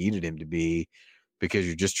maybe they needed him to be, because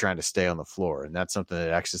you're just trying to stay on the floor. And that's something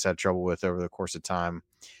that X has had trouble with over the course of time,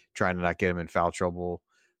 trying to not get him in foul trouble.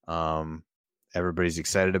 Everybody's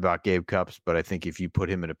excited about Gabe Cupps, but I think if you put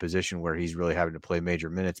him in a position where he's really having to play major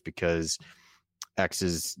minutes because X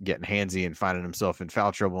is getting handsy and finding himself in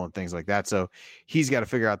foul trouble and things like that. So he's got to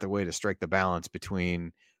figure out the way to strike the balance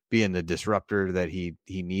between being the disruptor that he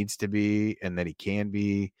needs to be and that he can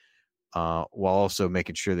be, while also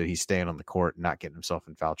making sure that he's staying on the court and not getting himself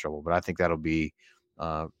in foul trouble. But I think that'll be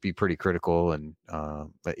pretty critical. And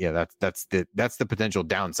but yeah, that's the potential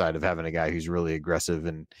downside of having a guy who's really aggressive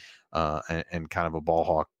and kind of a ball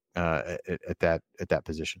hawk at that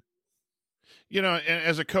position.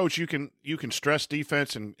 As a coach, you can stress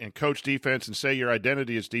defense and coach defense and say your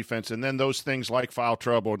identity is defense, and then those things like foul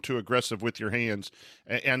trouble and too aggressive with your hands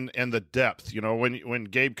and the depth. When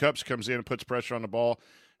Gabe Cupps comes in and puts pressure on the ball,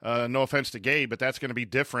 no offense to Gabe, but that's going to be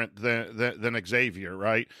different than Xavier,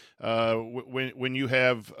 right? When you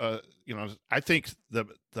have, I think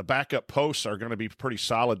the backup posts are going to be pretty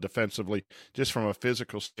solid defensively, just from a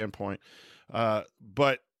physical standpoint,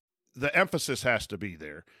 but the emphasis has to be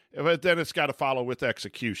there. But then it's got to follow with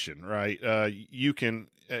execution, right? You can,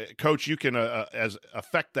 coach, as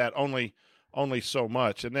affect that only so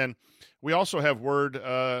much. And then we also have word,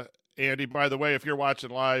 Andy, by the way, if you're watching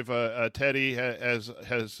live, Teddy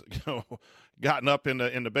has gotten up in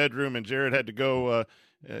the bedroom, and Jared had to go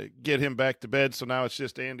get him back to bed. So now it's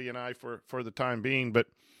just Andy and I for the time being. But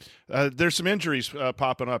there's some injuries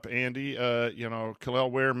popping up, Andy. Kalel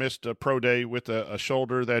Ware missed a pro day with a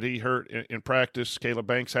shoulder that he hurt in practice. Caleb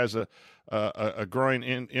Banks has a groin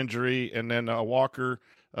injury, and then Walker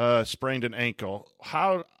sprained an ankle.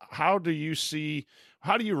 How do you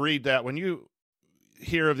read that when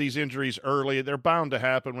hear of these injuries early. They're bound to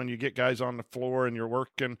happen when you get guys on the floor and you're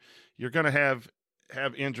working. You're going to have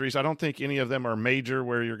injuries. I don't think any of them are major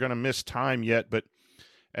where you're going to miss time yet, but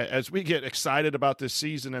as we get excited about this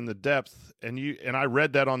season and the depth, and I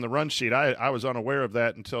read that on the run sheet, I was unaware of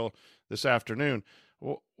that until this afternoon.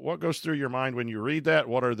 What goes through your mind when you read that?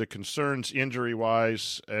 What are the concerns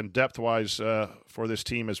injury-wise and depth-wise for this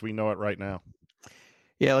team as we know it right now?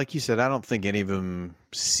 Yeah, like you said, I don't think any of them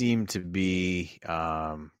seem to be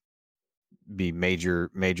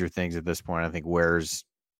major things at this point. I think Ware's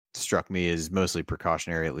struck me as mostly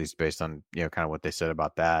precautionary, at least based on kind of what they said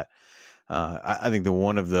about that. I think the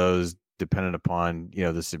one of those, dependent upon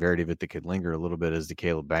the severity of it, that could linger a little bit, is the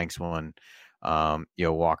Caleb Banks one.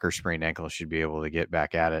 Walker sprained ankle, should be able to get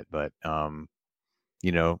back at it, but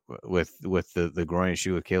with the groin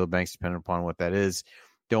issue with Caleb Banks, depending upon what that is,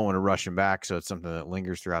 don't want to rush him back. So it's something that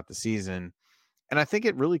lingers throughout the season. And I think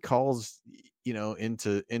it really calls,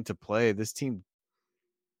 into play. This team,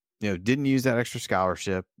 didn't use that extra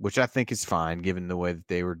scholarship, which I think is fine given the way that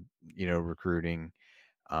they were, recruiting.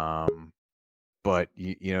 But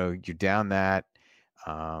you're down that,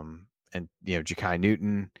 and Ja'Kai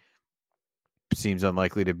Newton seems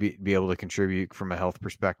unlikely to be able to contribute from a health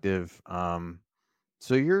perspective.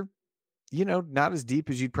 So you're, not as deep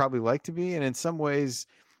as you'd probably like to be. And in some ways,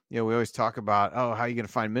 we always talk about, how are you going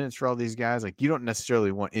to find minutes for all these guys? Like, you don't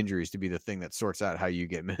necessarily want injuries to be the thing that sorts out how you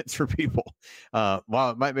get minutes for people. While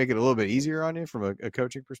it might make it a little bit easier on you from a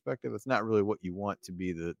coaching perspective, it's not really what you want to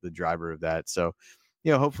be the driver of that. So,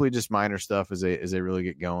 hopefully just minor stuff as they really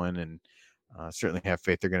get going, and certainly have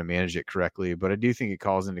faith they're going to manage it correctly. But I do think it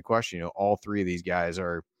calls into question, all three of these guys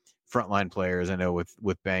are frontline players. I know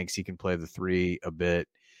with Banks, he can play the three a bit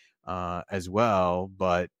as well,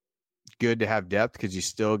 but good to have depth, because you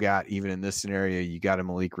still got, even in this scenario, you got a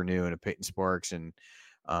Malik Renew and a Peyton Sparks and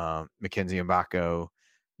Mackenzie Mbako.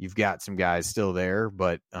 You've got some guys still there,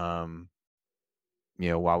 but while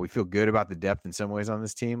we feel good about the depth in some ways on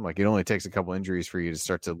this team, like, it only takes a couple injuries for you to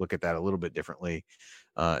start to look at that a little bit differently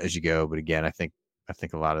as you go. But again, I think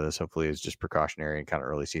a lot of this hopefully is just precautionary and kind of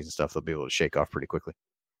early season stuff they'll be able to shake off pretty quickly.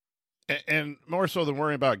 And more so than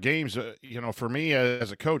worrying about games, for me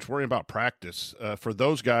as a coach, worrying about practice for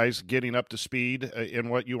those guys getting up to speed in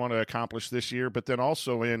what you want to accomplish this year, but then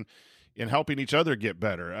also in helping each other get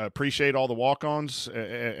better. Appreciate all the walk-ons,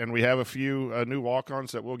 and we have a few new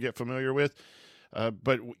walk-ons that we'll get familiar with.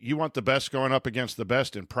 But you want the best going up against the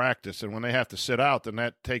best in practice, and when they have to sit out, then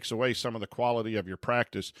that takes away some of the quality of your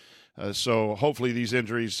practice. So hopefully these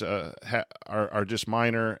injuries are just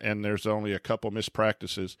minor, and there's only a couple missed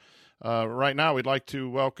practices. Right now, we'd like to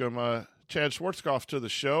welcome Chad Schwarzkopf to the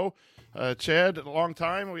show. Chad, a long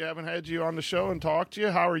time we haven't had you on the show and talked to you.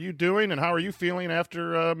 How are you doing, and how are you feeling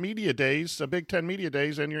after media days, Big Ten media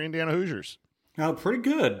days, and your Indiana Hoosiers? Pretty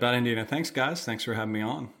good about Indiana. Thanks, guys. Thanks for having me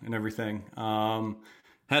on and everything.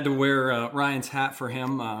 Had to wear Ryan's hat for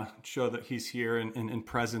him, show that he's here in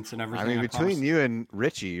presence and everything. I mean, between you and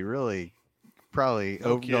Richie, you really probably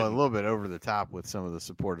going a little bit over the top with some of the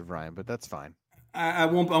support of Ryan, but that's fine. I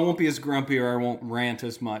won't be as grumpy, or I won't rant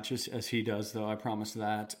as much as he does, though. I promise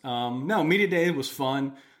that. No, media day was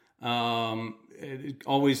fun.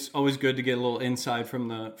 Always good to get a little insight from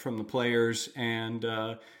the players and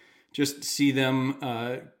just see them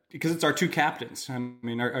because it's our two captains. I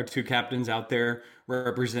mean, our two captains out there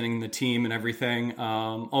representing the team and everything.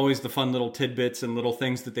 Always the fun little tidbits and little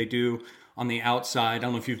things that they do on the outside. I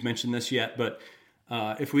don't know if you've mentioned this yet, but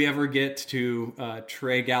if we ever get to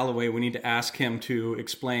Trey Galloway, we need to ask him to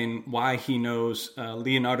explain why he knows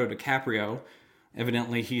Leonardo DiCaprio.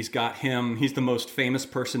 Evidently, he's got him. He's the most famous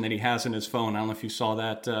person that he has in his phone. I don't know if you saw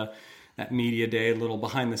that media day, little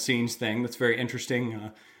behind the scenes thing. That's very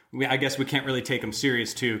interesting. I guess we can't really take him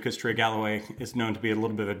serious too, because Trey Galloway is known to be a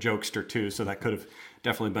little bit of a jokester too. So that could have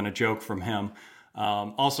definitely been a joke from him.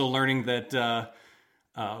 Also learning that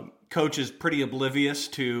Coach is pretty oblivious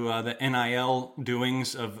to the NIL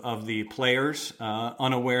doings of the players,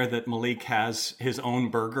 unaware that Malik has his own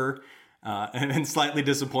burger, and slightly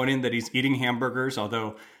disappointing that he's eating hamburgers.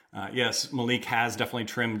 Although, yes, Malik has definitely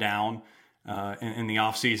trimmed down in the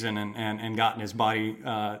offseason and gotten his body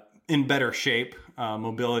in better shape,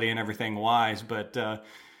 mobility and everything wise. But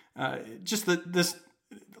just this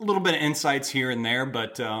little bit of insights here and there,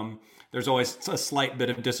 but there's always a slight bit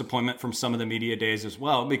of disappointment from some of the media days as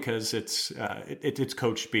well, because it's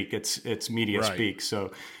coach speak, it's media right. speak,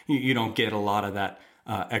 so you don't get a lot of that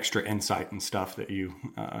extra insight and stuff that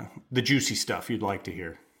the juicy stuff you'd like to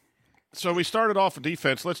hear. So we started off with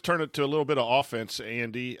defense. Let's turn it to a little bit of offense,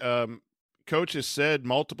 Andy. Coach has said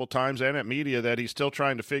multiple times and at media that he's still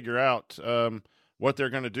trying to figure out what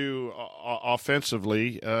they're going to do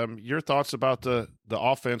offensively. Your thoughts about the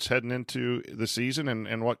offense heading into the season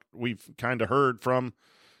and what we've kind of heard from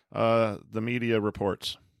the media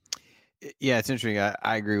reports. Yeah, it's interesting.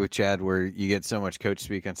 I agree with Chad where you get so much coach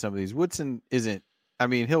speak on some of these. Woodson isn't. I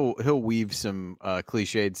mean, he'll weave some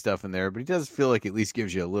cliched stuff in there, but he does feel like at least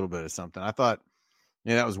gives you a little bit of something. I thought,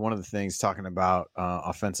 that was one of the things talking about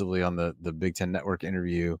offensively on the Big Ten Network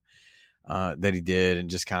interview that he did, and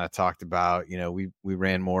just kind of talked about, we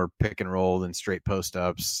ran more pick and roll than straight post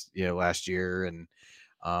ups, last year, and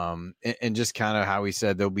just kind of how he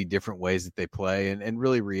said there'll be different ways that they play, and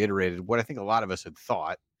really reiterated what I think a lot of us had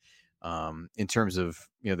thought. In terms of,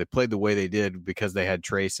 they played the way they did because they had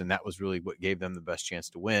Trace, and that was really what gave them the best chance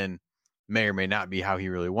to win. May or may not be how he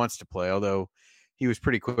really wants to play, although he was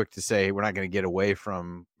pretty quick to say we're not going to get away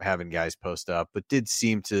from having guys post up, but did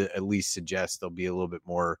seem to at least suggest there'll be a little bit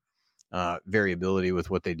more variability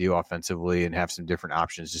with what they do offensively and have some different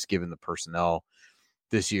options just given the personnel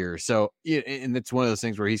this year. So, and it's one of those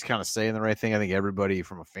things where he's kind of saying the right thing. I think everybody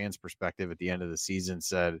from a fan's perspective at the end of the season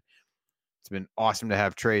said, it's been awesome to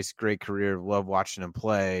have Trace, great career, love watching him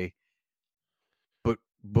play. But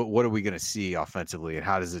what are we going to see offensively, and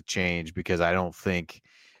how does it change? Because I don't think,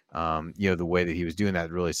 the way that he was doing that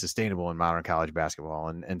is really sustainable in modern college basketball.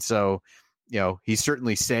 And so, he's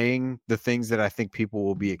certainly saying the things that I think people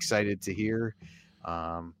will be excited to hear.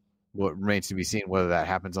 What remains to be seen whether that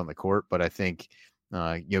happens on the court. But I think,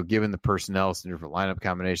 given the personnel, some different lineup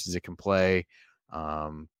combinations it can play,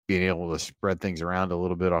 being able to spread things around a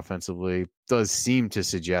little bit offensively does seem to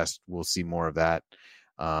suggest we'll see more of that.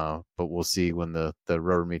 But we'll see when the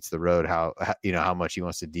rubber meets the road, how much he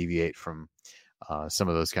wants to deviate from some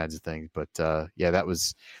of those kinds of things. But that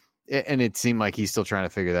was, and it seemed like he's still trying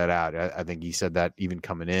to figure that out. I think he said that even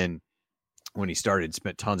coming in when he started,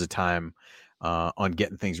 spent tons of time on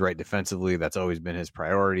getting things right defensively. That's always been his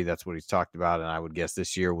priority. That's what he's talked about. And I would guess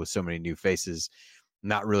this year with so many new faces,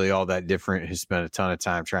 not really all that different. He's spent a ton of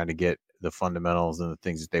time trying to get the fundamentals and the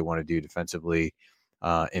things that they want to do defensively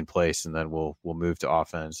in place, and then we'll move to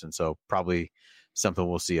offense. And so probably something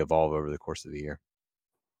we'll see evolve over the course of the year.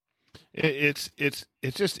 It's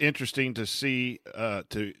just interesting to see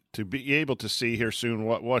to be able to see here soon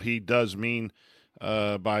what he does mean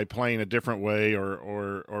by playing a different way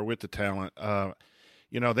or with the talent.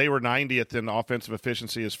 They were 90th in offensive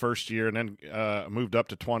efficiency his first year, and then moved up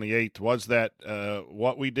to 28th. Was that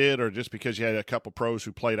what we did, or just because you had a couple pros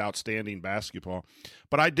who played outstanding basketball?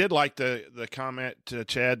 But I did like the comment to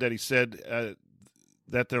Chad that he said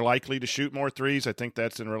that they're likely to shoot more threes. I think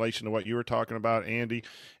that's in relation to what you were talking about, Andy.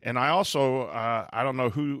 And I also, I don't know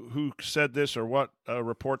who said this or what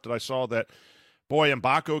report that I saw that, boy,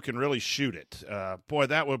 Mbako can really shoot it. Boy,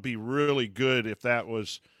 that would be really good if that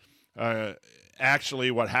was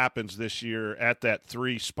actually what happens this year at that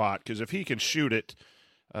 3 spot, because if he can shoot it,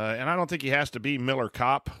 and I don't think he has to be Miller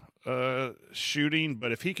Kopp shooting,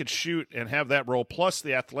 but if he could shoot and have that role plus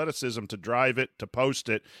the athleticism to drive it, to post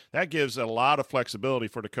it, that gives a lot of flexibility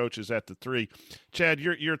for the coaches at the 3. Chad,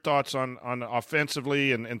 your thoughts on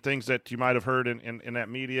offensively and things that you might have heard in that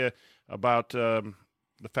media about the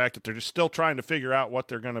fact that they're just still trying to figure out what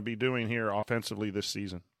they're going to be doing here offensively this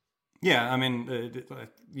season. Yeah, I mean,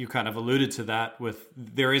 you kind of alluded to that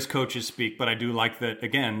there is coaches speak, but I do like that,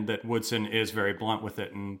 again, that Woodson is very blunt with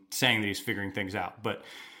it and saying that he's figuring things out. But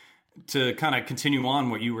to kind of continue on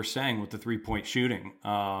what you were saying with the 3-point shooting,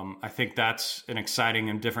 I think that's an exciting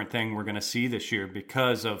and different thing we're going to see this year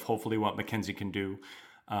because of hopefully what Mackenzie can do.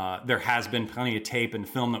 There has been plenty of tape and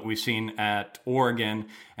film that we've seen at Oregon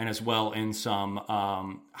and as well in some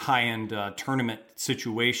high-end tournament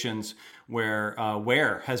situations where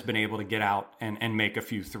Ware has been able to get out and make a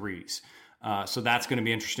few threes. So that's going to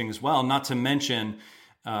be interesting as well. Not to mention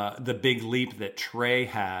the big leap that Trey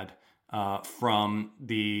had from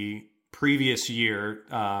the previous year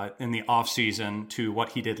in the offseason to what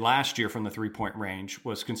he did last year from the 3-point range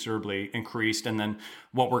was considerably increased. And then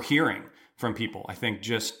what we're hearing from people, I think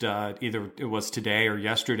just either it was today or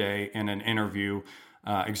yesterday in an interview,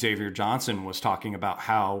 Xavier Johnson was talking about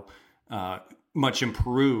how much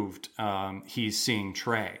improved he's seeing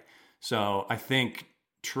Trey. So I think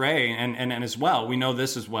Trey, and as well, we know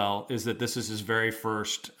this as well, is that this is his very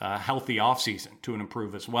first healthy offseason to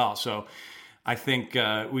improve as well. So I think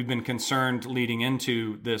we've been concerned leading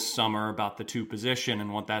into this summer about the 2 position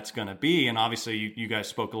and what that's going to be. And obviously you guys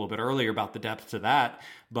spoke a little bit earlier about the depth to that.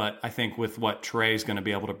 But I think with what Trey's going to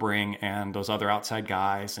be able to bring and those other outside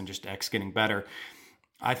guys and just X getting better,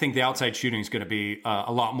 I think the outside shooting is going to be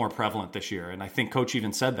a lot more prevalent this year. And I think Coach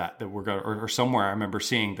even said that we're going to, or somewhere I remember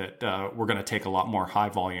seeing that we're going to take a lot more high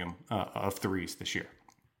volume of threes this year.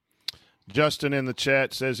 Justin in the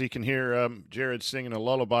chat says he can hear Jared singing a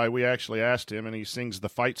lullaby. We actually asked him, and he sings the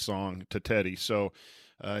fight song to Teddy. So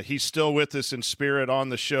he's still with us in spirit on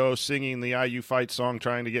the show, singing the IU fight song,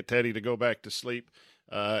 trying to get Teddy to go back to sleep,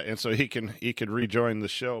 and so he can rejoin the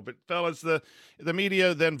show. But fellas, the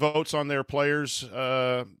media then votes on their players,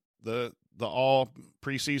 the all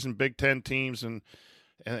preseason Big Ten teams and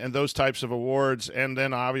those types of awards, and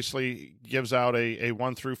then obviously gives out a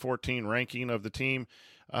 1 through 14 ranking of the team.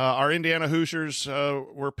 Our Indiana Hoosiers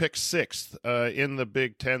were picked 6th in the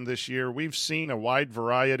Big Ten this year. We've seen a wide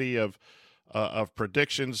variety of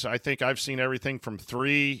predictions. I think I've seen everything from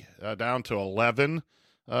 3 down to 11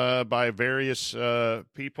 by various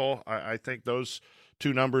people. I think those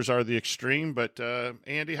two numbers are the extreme. But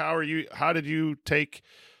Andy, how did you take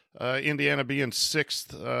Indiana being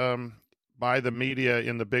 6th by the media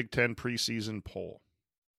in the Big Ten preseason poll?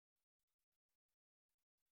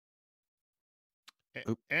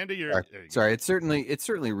 Andy, sorry. It's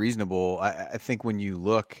certainly reasonable. I think when you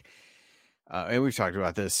look, and we've talked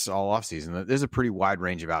about this all offseason, there's a pretty wide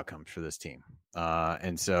range of outcomes for this team.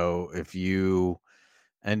 And so if you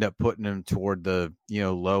end up putting them toward the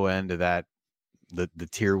low end of that, the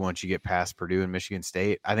tier once you get past Purdue and Michigan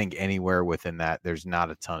State, I think anywhere within that, there's not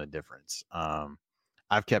a ton of difference.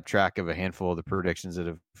 I've kept track of a handful of the predictions that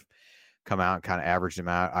have come out and kind of averaged them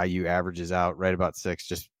out. IU averages out right about 6,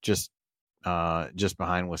 just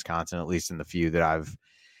behind Wisconsin, at least in the few that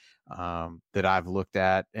I've looked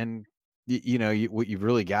at. And what you've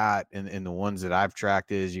really got in the ones that I've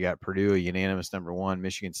tracked is you got Purdue a unanimous number 1,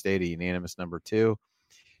 Michigan State a unanimous number 2,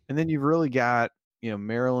 and then you've really got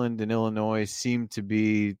Maryland and Illinois seem to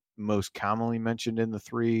be most commonly mentioned in the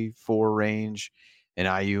 3-4 range, and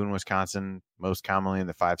IU and Wisconsin most commonly in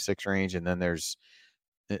the 5-6 range, and then there's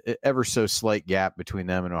ever so slight gap between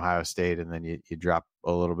them and Ohio State, and then you drop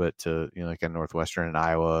a little bit to like a Northwestern and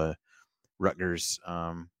Iowa, Rutgers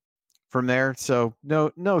from there. So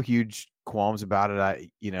no huge qualms about it.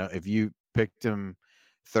 If you picked them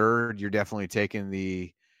 3rd, you're definitely taking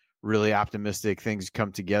the really optimistic, things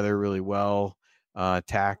come together really well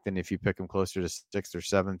tact, and if you pick them closer to 6th or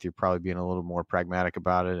 7th, you're probably being a little more pragmatic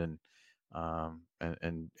about it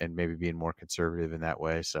and maybe being more conservative in that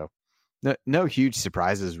way. So no huge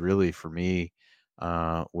surprises really for me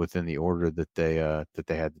within the order that they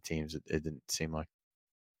had the teams. It didn't seem like.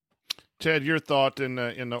 Ted, your thought in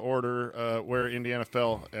the order where Indiana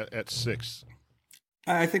fell at 6?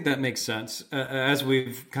 I think that makes sense. As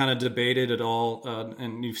we've kind of debated it all,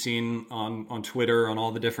 and you've seen on Twitter, on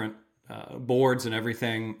all the different boards and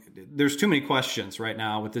everything, there's too many questions right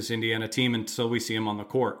now with this Indiana team until we see them on the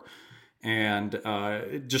court. And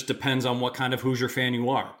it just depends on what kind of Hoosier fan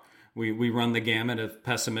you are. We run the gamut of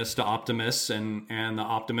pessimist to optimist, and the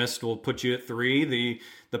optimist will put you at 3.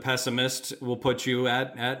 The pessimist will put you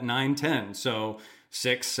at 9, 10. So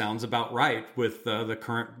 6 sounds about right with the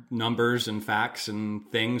current numbers and facts and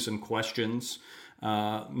things and questions,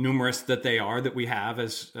 numerous that they are, that we have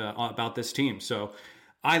as about this team. So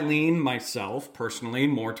I lean myself personally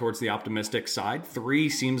more towards the optimistic side. 3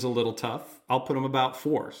 seems a little tough. I'll put them about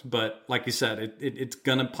 4. But like you said, it's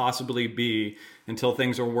going to possibly be, until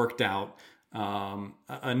things are worked out,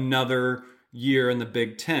 another year in the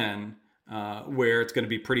Big Ten where it's going to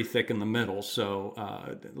be pretty thick in the middle.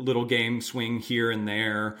 So little game swing here and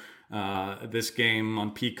there. This game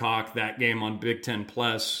on Peacock, that game on Big Ten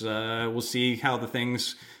Plus. We'll see how the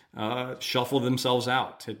things shuffle themselves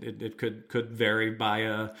out. It could vary by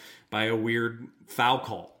a weird foul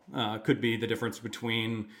call. Could be the difference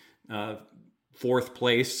between 4th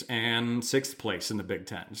place and 6th place in the Big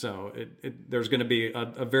Ten. So there's going to be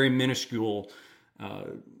a very minuscule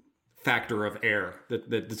factor of error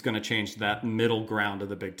that's going to change that middle ground of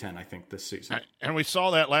the Big Ten, I think, this season. And we saw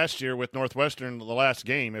that last year with Northwestern, the last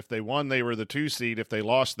game. If they won, they were the 2 seed. If they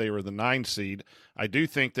lost, they were the 9 seed. I do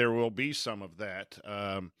think there will be some of that.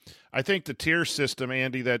 I think the tier system,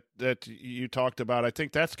 Andy, that you talked about, I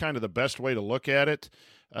think that's kind of the best way to look at it.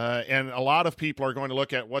 And a lot of people are going to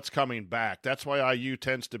look at what's coming back. That's why IU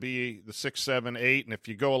tends to be the 6, 7, 8. And if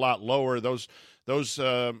you go a lot lower, those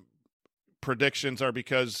predictions are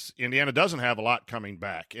because Indiana doesn't have a lot coming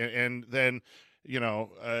back. And then,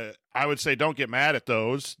 I would say don't get mad at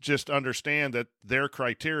those. Just understand that their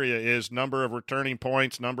criteria is number of returning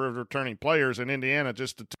points, number of returning players, and Indiana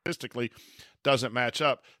just statistically doesn't match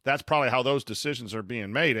up. That's probably how those decisions are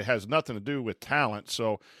being made. It has nothing to do with talent.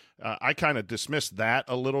 So I kind of dismiss that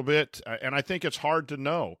a little bit. And I think it's hard to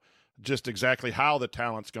know just exactly how the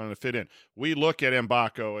talent's going to fit in. We look at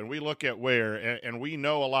Mbako and we look at Ware, and we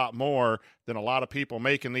know a lot more than a lot of people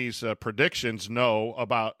making these predictions know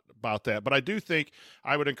about about that. But I do think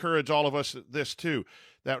I would encourage all of us this too,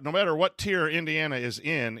 that no matter what tier Indiana is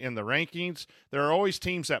in the rankings, there are always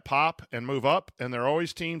teams that pop and move up, and there are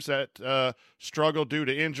always teams that struggle due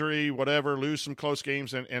to injury, whatever, lose some close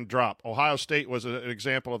games and drop. Ohio State was an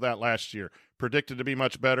example of that last year. Predicted to be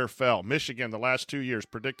much better, fell. Michigan, the last 2 years,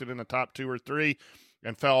 predicted in the top 2 or 3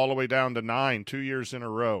 and fell all the way down to 9 2 years in a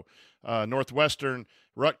row. Northwestern,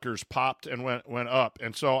 Rutgers popped and went up.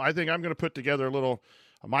 And so I think I'm going to put together a little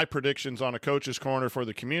my predictions on a coach's corner for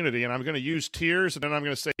the community, and I'm going to use tiers, and then I'm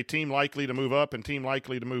going to say team likely to move up and team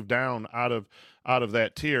likely to move down out of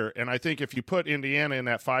that tier. And I think if you put Indiana in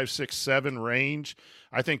that 5, 6, 7 range,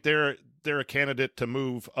 I think they're a candidate to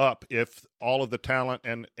move up if all of the talent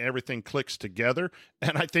and everything clicks together.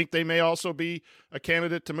 And I think they may also be a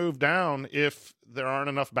candidate to move down if there aren't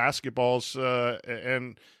enough basketballs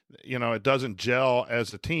and it doesn't gel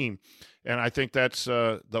as a team. And I think that's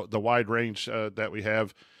the wide range that we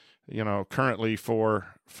have, currently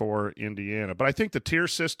for Indiana. But I think the tier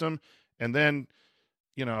system, and then,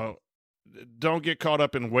 don't get caught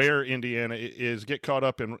up in where Indiana is. Get caught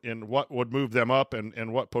up in what would move them up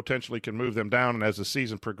and what potentially can move them down. And as the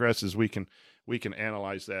season progresses, we can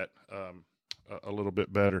analyze that a little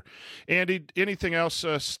bit better. Andy, anything else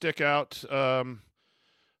stick out?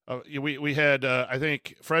 We had, I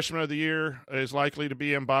think, freshman of the year is likely to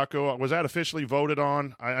be Mbako. Was that officially voted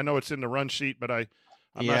on? I know it's in the run sheet, but I'm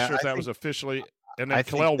not sure if that was officially. And then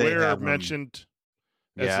Kalel Ware mentioned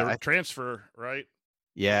as a transfer, right?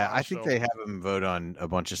 Yeah, I think they have him vote on a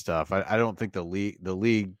bunch of stuff. I don't think the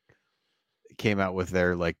league came out with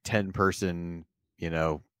their 10-person,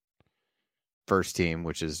 first team,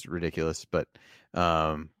 which is ridiculous. But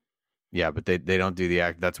yeah, but they don't do the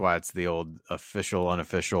act. That's why it's the old official,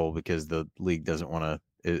 unofficial, because the league doesn't want to.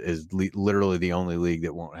 Is literally the only league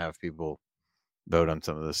that won't have people vote on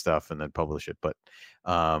some of this stuff and then publish it. But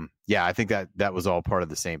yeah, I think that was all part of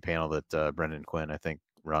the same panel that Brendan Quinn, I think,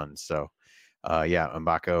 runs. So. Yeah,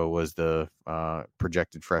 Mbako was the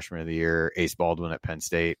projected freshman of the year. Ace Baldwin at Penn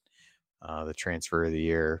State, the transfer of the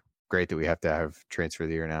year. Great that we have to have transfer of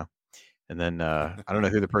the year now. And then I don't know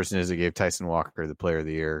who the person is that gave Tyson Walker the player of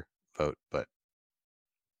the year vote, but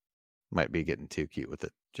might be getting too cute with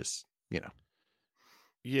it. Just,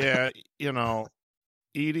 Yeah,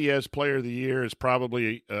 Edey as player of the year is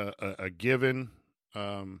probably a given.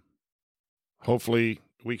 Hopefully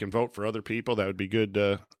we can vote for other people. That would be good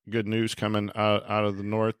news coming out of the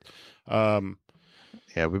North.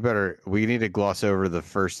 Yeah, we need to gloss over the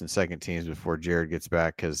first and second teams before Jared gets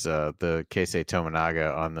back, because the Keisei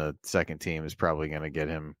Tominaga on the second team is probably going to get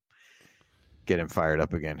him fired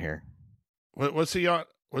up again here. What's he on?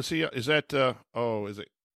 Is that is it?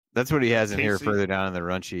 That's what he has in here further down in the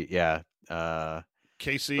run sheet. Yeah.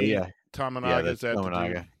 Keisei Tominaga, is that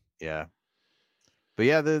Tominaga? Yeah. But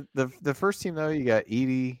yeah, the first team though, you got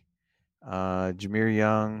Edey, Jameer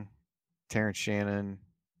Young, Terrence Shannon,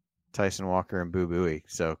 Tyson Walker, and Boo Buie.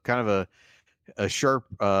 So kind of a sharp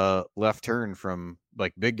left turn from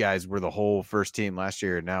big guys were the whole first team last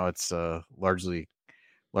year, and now it's largely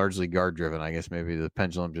guard driven. I guess maybe the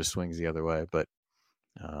pendulum just swings the other way. But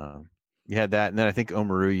you had that, and then I think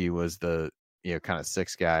Omoruyi was the kind of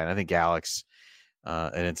sixth guy, and I think Alex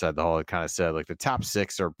and Inside the Hall had kind of said the top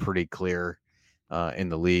six are pretty clear. In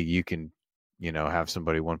the league, you can, have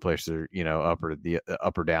somebody one place or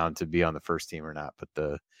up or down to be on the first team or not. But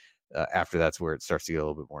the after that's where it starts to get a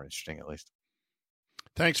little bit more interesting, at least.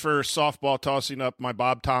 Thanks for softball tossing up my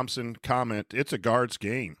Bob Thompson comment. It's a guards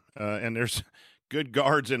game, and there's good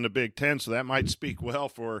guards in the Big Ten, so that might speak well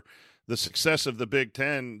for the success of the Big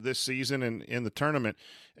Ten this season and in the tournament.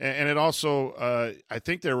 And it also, I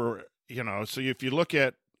think there were, so if you look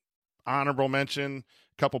at honorable mention.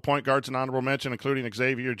 Couple point guards and honorable mention, including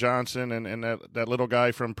Xavier Johnson and that little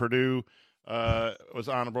guy from Purdue was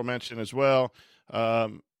honorable mention as well.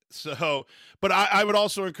 But I would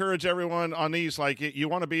also encourage everyone on these, you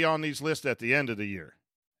want to be on these lists at the end of the year.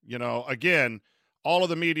 Again, all of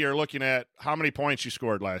the media are looking at how many points you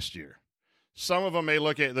scored last year. Some of them may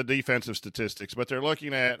look at the defensive statistics, but they're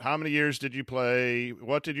looking at how many years did you play,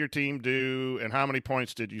 what did your team do, and how many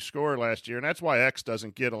points did you score last year. And that's why X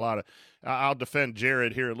doesn't get a lot of – I'll defend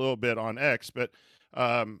Jared here a little bit on X, but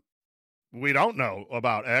we don't know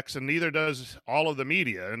about X, and neither does all of the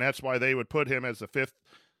media, and that's why they would put him as the fifth,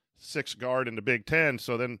 sixth guard in the Big Ten.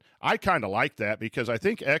 So then I kind of like that because I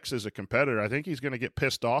think X is a competitor. I think he's going to get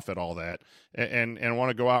pissed off at all that and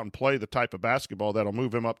want to go out and play the type of basketball that'll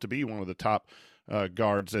move him up to be one of the top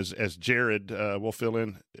guards. As Jared will fill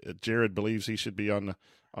in, Jared believes he should be on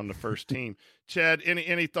the first team. Chad,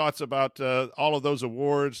 any thoughts about all of those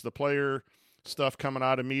awards, the player stuff coming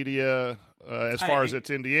out of media, as far as it's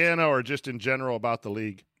Indiana or just in general about the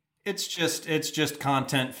league? It's just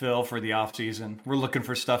content, Phil, for the off season. We're looking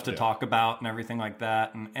for stuff to talk about and everything like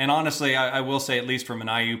that. And honestly, I will say, at least from an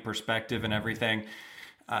IU perspective and everything,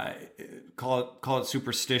 call it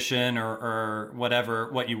superstition or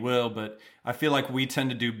whatever, what you will. But I feel like we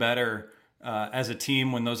tend to do better as a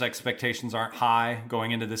team when those expectations aren't high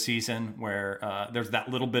going into the season, where there's that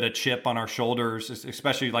little bit of chip on our shoulders,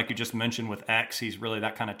 especially like you just mentioned with X. He's really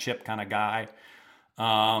that kind of chip kind of guy.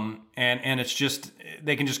 And it's just,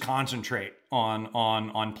 they can just concentrate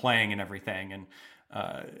on playing and everything. And,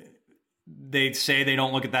 they say they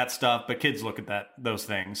don't look at that stuff, but kids look at those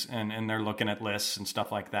things and they're looking at lists and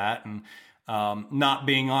stuff like that. And, not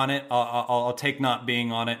being on it, I'll take not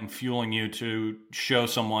being on it and fueling you to show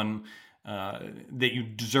someone, that you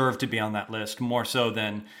deserve to be on that list more so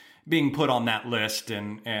than being put on that list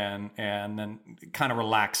and then kind of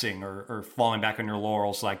relaxing or falling back on your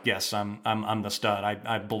laurels like, yes, I'm the stud.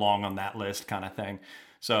 I belong on that list kind of thing.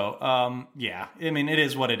 So, yeah, I mean, it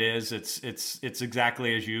is what it is. It's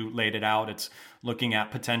exactly as you laid it out. It's looking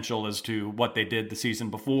at potential as to what they did the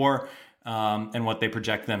season before, and what they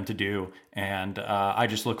project them to do. And, I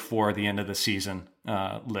just look for the end of the season,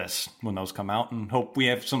 lists when those come out and hope we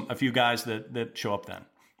have a few guys that show up then.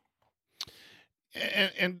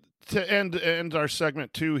 And to end our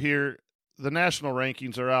segment 2 here, the national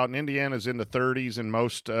rankings are out, and Indiana's in the 30s in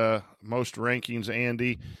most rankings.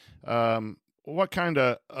 Andy, what kind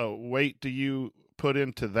of weight do you put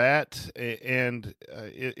into that? And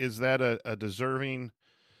is that a deserving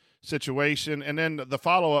situation? And then the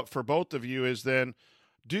follow-up for both of you is then,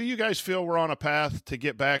 do you guys feel we're on a path to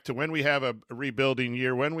get back to when we have a rebuilding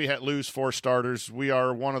year, when we lose 4 starters, we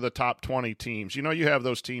are one of the top 20 teams? You know, you have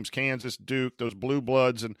those teams, Kansas, Duke, those Blue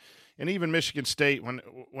Bloods, and even Michigan State,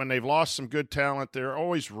 when they've lost some good talent, they're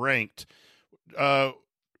always ranked. Do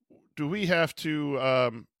we have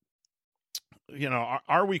to,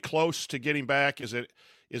 are we close to getting back? Is it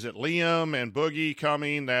Liam and Boogie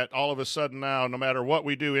coming that all of a sudden now, no matter what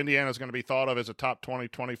we do, Indiana's going to be thought of as a top 20,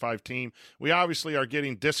 25 team? We obviously are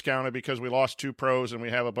getting discounted because we lost 2 pros and we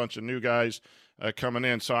have a bunch of new guys coming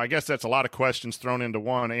in. So I guess that's a lot of questions thrown into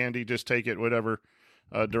one. Andy, just take it whatever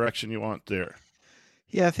direction you want there.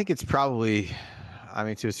 Yeah, I think it's probably, I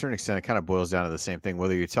mean, to a certain extent, it kind of boils down to the same thing.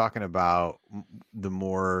 Whether you're talking about the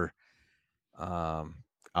more,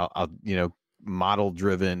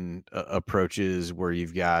 model-driven approaches where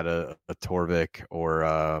you've got a Torvik or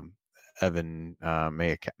Evan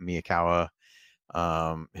Miyakawa.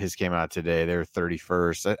 His came out today. They're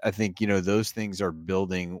 31st. I think, those things are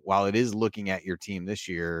building. While it is looking at your team this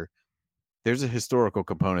year, there's a historical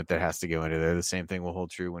component that has to go into there. The same thing will hold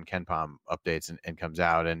true when KenPom updates and comes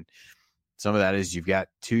out. And some of that is you've got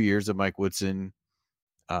 2 years of Mike Woodson.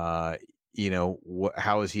 How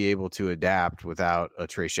is he able to adapt without a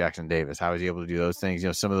Trace Jackson Davis? How is he able to do those things?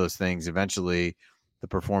 Some of those things, eventually the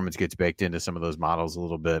performance gets baked into some of those models a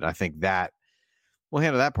little bit. I think that we'll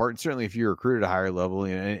handle that part. And certainly if you're recruited at a higher level,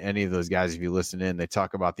 any of those guys, if you listen in, they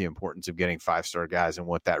talk about the importance of getting 5-star guys and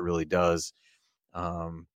what that really does.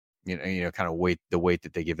 Kind of the weight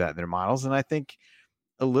that they give that in their models. And I think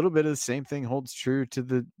a little bit of the same thing holds true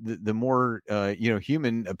to the more,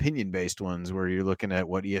 human opinion based ones where you're looking at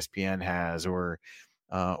what ESPN has or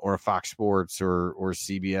a Fox Sports or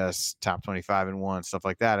CBS top 25 and 1, stuff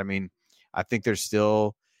like that. I mean, I think there's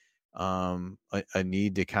still a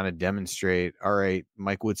need to kind of demonstrate, all right,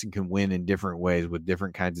 Mike Woodson can win in different ways with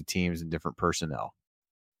different kinds of teams and different personnel.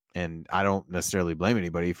 And I don't necessarily blame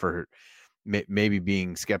anybody for maybe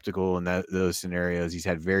being skeptical in those scenarios. He's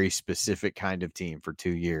had very specific kind of team for 2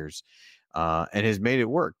 years and has made it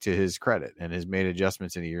work to his credit and has made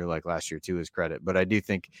adjustments in a year like last year to his credit. But I do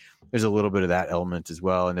think there's a little bit of that element as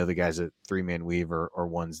well. I know the guys at 3-Man Weave are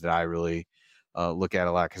ones that I really look at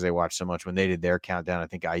a lot because they watch so much. When they did their countdown, I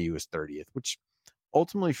think IU was 30th, which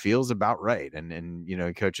ultimately feels about right.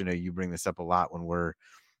 And Coach, you bring this up a lot when we're,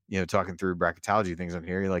 talking through bracketology things on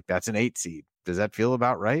here. You're like, that's an 8 seed. Does that feel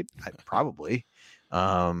about right? Probably.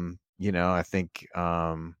 I think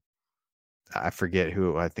I forget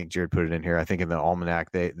who. I think Jared put it in here. I think in the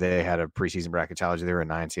Almanac they had a preseason bracketology. They were a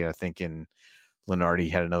 9 seed. I think in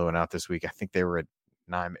Lenardi had another one out this week. I think they were at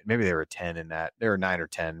 9. Maybe they were 10 in that. They were 9 or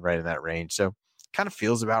 10, right in that range. So kind of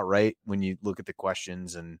feels about right when you look at the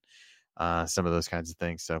questions and some of those kinds of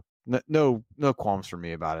things. So no qualms for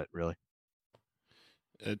me about it, really.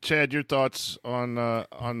 Chad, your thoughts on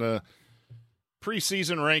the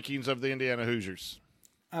preseason rankings of the Indiana Hoosiers?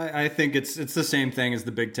 I think it's the same thing as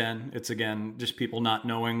the Big Ten. It's, again, just people not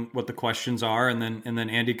knowing what the questions are, and then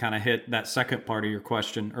Andy kind of hit that second part of your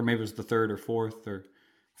question, or maybe it was the third or fourth or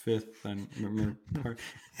fifth. I don't remember part.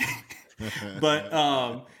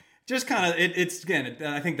 But just kind of, it's again,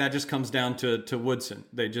 I think that just comes down to Woodson.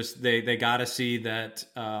 They got to see that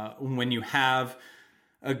when you have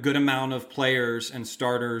a good amount of players and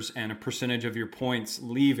starters and a percentage of your points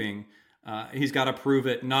leaving, he's got to prove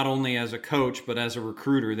it not only as a coach, but as a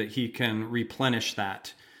recruiter that he can replenish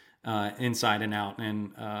that inside and out.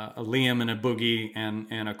 And a Liam and a Boogie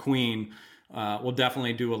and a Queen will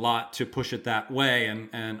definitely do a lot to push it that way.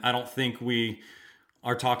 And I don't think we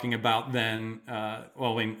are talking about then,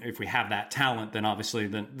 if we have that talent, then obviously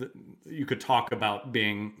you could talk about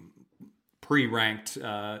being pre-ranked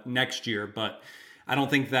next year. But I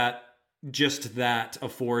don't think that just that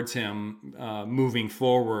affords him moving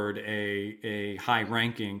forward a high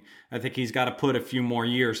ranking. I think he's got to put a few more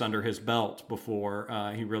years under his belt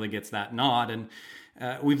before he really gets that nod. And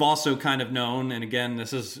we've also kind of known, and again,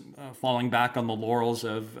 this is falling back on the laurels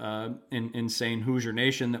of insane Hoosier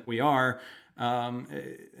Nation that we are,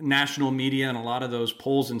 national media and a lot of those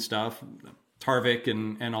polls and stuff, Tarvik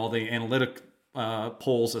and all the analytic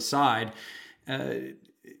polls aside,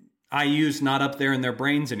 IU's not up there in their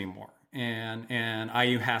brains anymore. And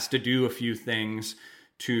IU has to do a few things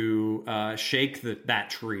to shake that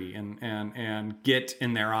tree and get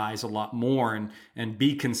in their eyes a lot more and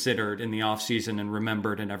be considered in the offseason and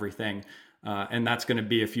remembered and everything. And that's going to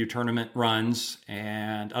be a few tournament runs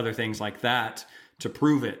and other things like that to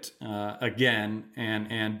prove it again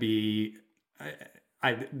and be,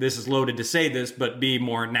 this is loaded to say this, but be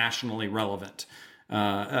more nationally relevant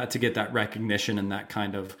to get that recognition and that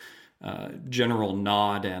kind of general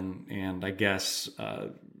nod and I guess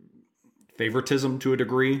favoritism to a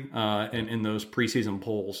degree in those preseason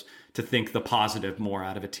polls to think the positive more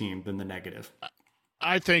out of a team than the negative.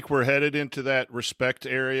 I think we're headed into that respect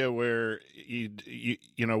area where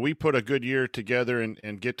we put a good year together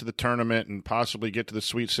and get to the tournament and possibly get to the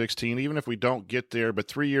Sweet 16, even if we don't get there. But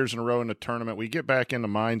 3 years in a row in the tournament, we get back in the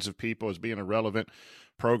minds of people as being a relevant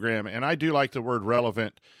program. And I do like the word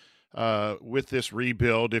relevant with this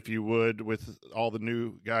rebuild, if you would, with all the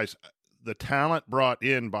new guys. The talent brought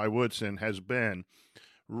in by Woodson has been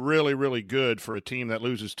really, really good for a team that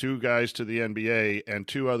loses two guys to the NBA and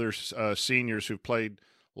two other seniors who've played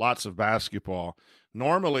lots of basketball.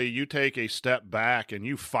 Normally, you take a step back and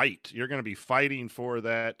you fight. You're going to be fighting for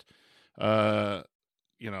that, 10,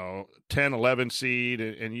 11 seed,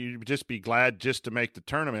 and you just be glad just to make the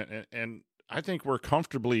tournament. And I think we're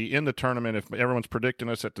comfortably in the tournament if everyone's predicting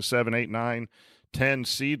us at the 7, 8, 9, 10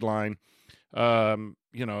 seed line. So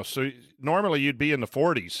normally you'd be in the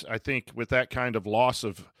 40s, I think, with that kind of loss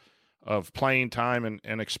of playing time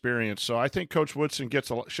and experience. So I think Coach Woodson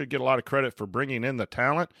should get a lot of credit for bringing in the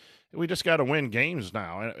talent. We just got to win games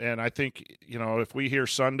now. And I think, if we hear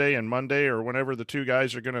Sunday and Monday or whenever the two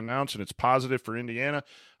guys are going to announce and it's positive for Indiana,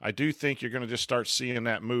 I do think you're going to just start seeing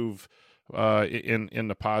that move in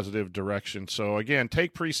the positive direction. So again,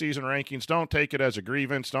 take preseason rankings. Don't take it as a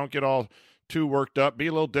grievance. Don't get all too worked up. Be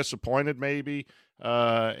a little disappointed maybe,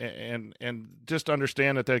 and just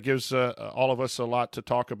understand that gives all of us a lot to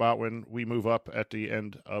talk about when we move up at the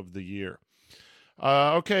end of the year.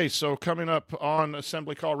 Okay, so coming up on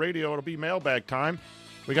Assembly Call Radio, it'll be mailbag time.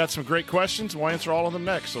 We got some great questions. We'll answer all of them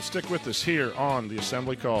next, so stick with us here on the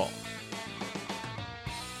Assembly Call.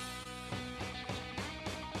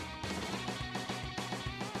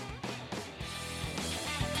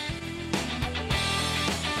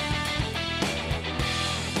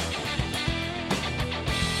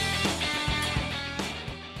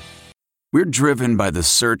 We're driven by the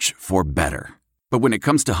search for better. But when it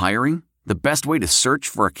comes to hiring, the best way to search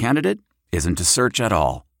for a candidate isn't to search at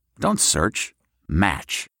all. Don't search.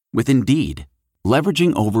 Match with Indeed.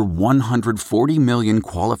 Leveraging over 140 million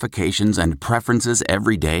qualifications and preferences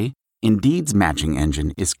every day, Indeed's matching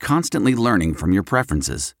engine is constantly learning from your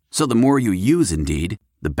preferences. So the more you use Indeed,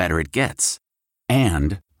 the better it gets.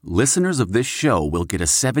 And listeners of this show will get a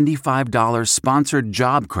 $75 sponsored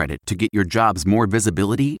job credit to get your jobs more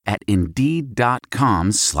visibility at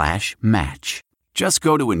Indeed.com/match. Just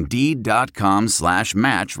go to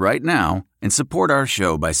Indeed.com/match right now and support our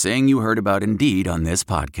show by saying you heard about Indeed on this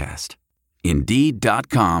podcast.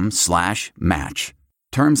 Indeed.com/match.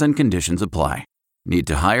 Terms and conditions apply. Need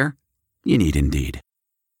to hire? You need Indeed.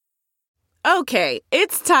 Okay,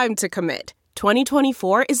 it's time to commit.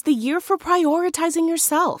 2024 is the year for prioritizing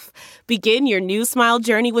yourself. Begin your new smile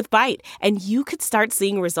journey with Byte, and you could start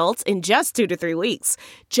seeing results in just 2 to 3 weeks.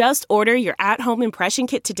 Just order your at-home impression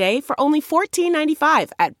kit today for only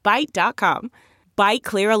 $14.95 at Byte.com. Byte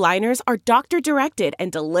Clear aligners are doctor-directed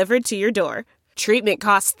and delivered to your door. Treatment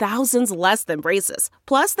costs thousands less than braces.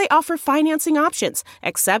 Plus, they offer financing options,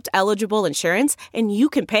 accept eligible insurance, and you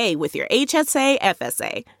can pay with your HSA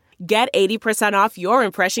FSA. Get 80% off your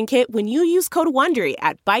impression kit when you use code WONDERY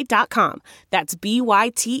at Byte.com. That's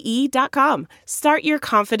BYTE.com. Start your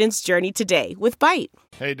confidence journey today with Byte.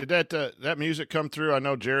 Hey, did that music come through? I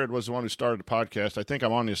know Jared was the one who started the podcast. I think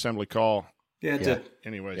I'm on the assembly call. Yeah, it did.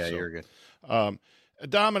 Anyway, yeah, so, you're good.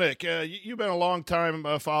 Dominic, you've been a long-time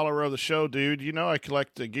follower of the show, dude. You know I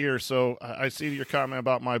collect the gear, so I see your comment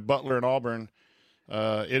about my Butler and Auburn.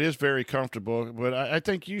 It is very comfortable, but I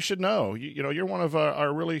think you should know. You know, you're one of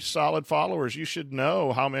our really solid followers. You should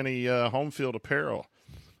know how many home field apparel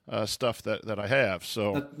stuff that I have.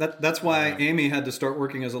 So that's why Amy had to start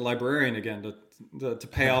working as a librarian again to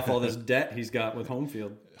pay off all this debt he's got with home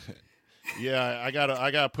field. Yeah, I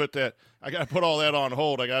gotta put all that on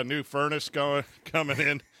hold. I got a new furnace coming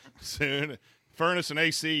in soon. Furnace and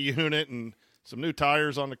AC unit and some new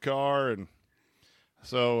tires on the car, and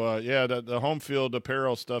so the home field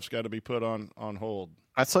apparel stuff's got to be put on hold.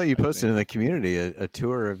 I saw you posted in the community a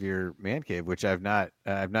tour of your man cave, which I've not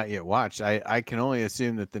yet watched. I can only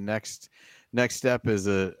assume that the next step is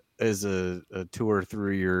a tour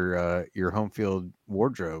through your home field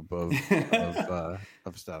wardrobe of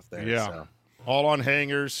stuff there. Yeah, so. All on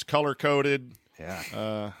hangers, color coded.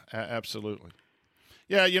 Yeah, absolutely.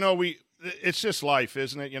 Yeah, you know it's just life,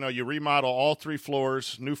 isn't it? You know, you remodel all 3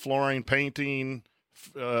 floors, new flooring, painting,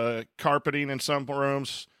 carpeting in some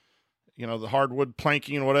rooms. You know, the hardwood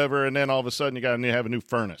planking, whatever, and then all of a sudden you got to have a new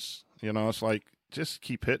furnace. You know, it's like just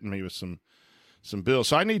keep hitting me with some bills.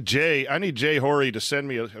 So I need Jay Horry to send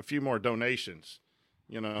me a few more donations,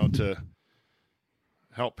 you know, to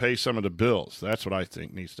help pay some of the bills. That's what I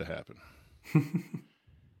think needs to happen.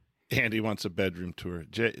 Andy wants a bedroom tour.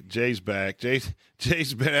 Jay's back.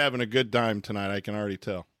 Jay's been having a good time tonight. I can already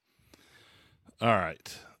tell. All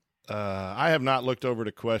right. I have not looked over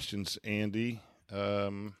the questions, Andy.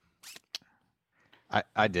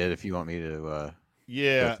 I did. If you want me to,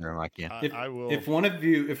 yeah, go through them, I can. I will. If one of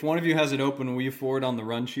you has it open, will you forward on the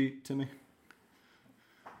run sheet to me?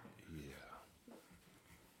 Yeah,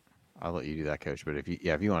 I'll let you do that, Coach. But if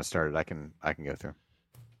you want to start it, I can go through.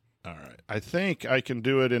 All right. I think I can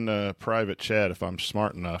do it in a private chat if I'm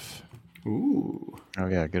smart enough. Ooh. Oh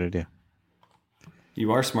yeah, good idea.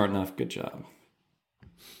 You are smart enough. Good job.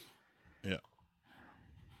 Yeah.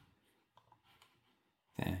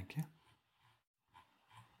 Thank you.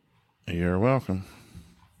 You're welcome.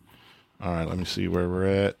 All right, let me see where we're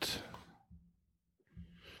at.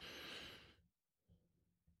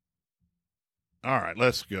 All right,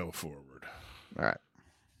 let's go forward. All right.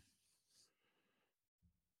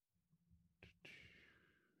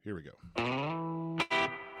 Here we go.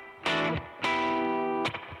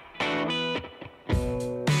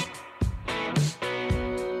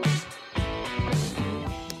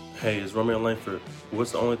 Hey, it's Romeo Langford.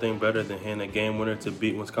 What's the only thing better than hitting a game winner to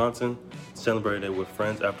beat Wisconsin? Celebrate it with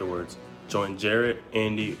friends afterwards. Join Jared,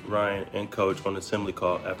 Andy, Ryan, and Coach on Assembly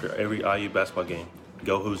Call after every IU basketball game.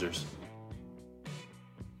 Go Hoosiers.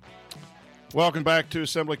 Welcome back to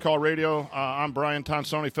Assembly Call Radio. I'm Brian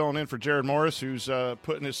Tonsoni filling in for Jared Morris, who's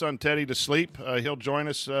putting his son Teddy to sleep. He'll join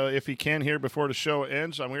us if he can here before the show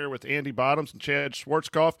ends. I'm here with Andy Bottoms and Chad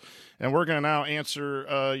Schwarzkopf, and we're going to now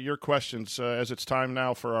answer your questions as it's time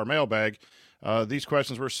now for our mailbag. These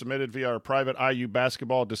questions were submitted via our private IU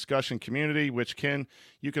basketball discussion community, which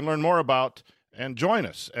you can learn more about and join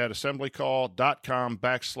us at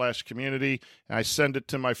assemblycall.com/community. And I send it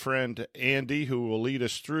to my friend Andy, who will lead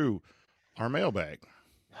us through our mailbag.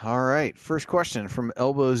 All right. First question from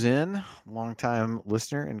Elbows In, longtime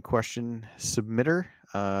listener and question submitter.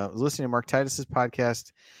 I was listening to Mark Titus's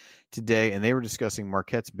podcast today, and they were discussing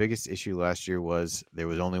Marquette's biggest issue last year was there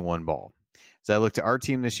was only one ball. As I look to our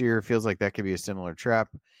team this year, it feels like that could be a similar trap.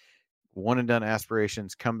 One and done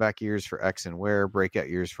aspirations, comeback years for X and Ware, breakout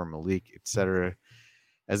years for Malik, etc.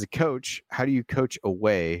 As a coach, how do you coach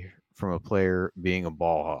away from a player being a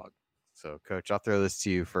ball hog? So, Coach, I'll throw this to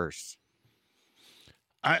you first.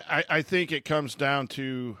 I think it comes down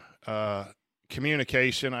to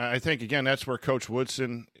communication. I think, again, that's where Coach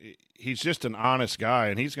Woodson, he's just an honest guy,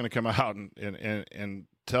 and he's going to come out and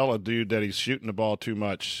tell a dude that he's shooting the ball too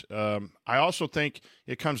much. I also think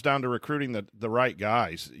it comes down to recruiting the right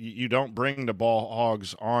guys. You don't bring the ball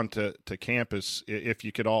hogs onto campus if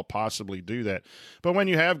you could all possibly do that. But when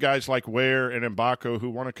you have guys like Ware and Mbako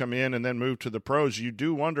who want to come in and then move to the pros, you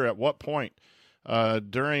do wonder at what point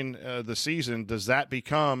during the season does that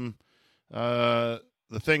become the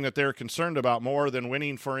thing that they're concerned about more than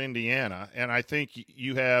winning for Indiana. And I think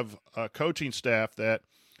you have a coaching staff that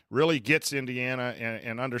really gets Indiana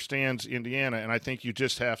and understands Indiana. And I think you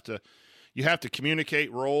just have to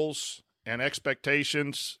communicate roles and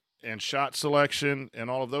expectations and shot selection and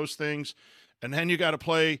all of those things. And then you got to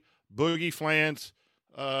play Boogie Fland's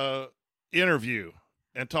interview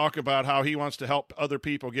and talk about how he wants to help other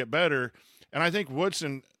people get better. And I think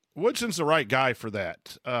Woodson's the right guy for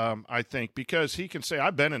that, I think, because he can say,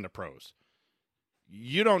 I've been in the pros.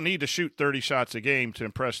 You don't need to shoot 30 shots a game to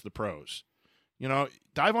impress the pros. You know,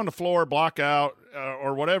 dive on the floor, block out,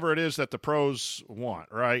 or whatever it is that the pros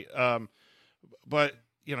want, right? But,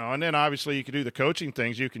 you know, and then obviously you can do the coaching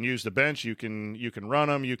things. You can use the bench. You can run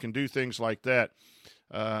them. You can do things like that.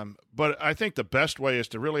 But I think the best way is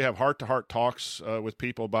to really have heart-to-heart talks with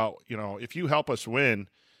people about, you know, if you help us win,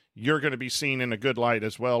 you're going to be seen in a good light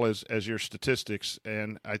as well as your statistics.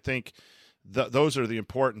 And I think those are the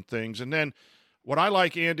important things. And then what I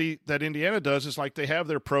like, Andy, that Indiana does is like they have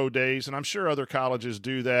their pro days, and I'm sure other colleges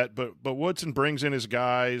do that, but Woodson brings in his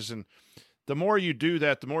guys, and the more you do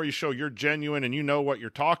that, the more you show you're genuine and you know what you're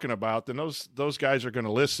talking about, then those guys are going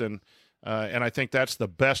to listen. And I think that's the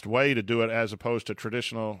best way to do it as opposed to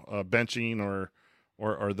traditional benching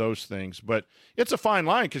or those things. But it's a fine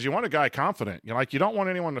line because you want a guy confident. You don't want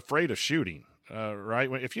anyone afraid of shooting, right?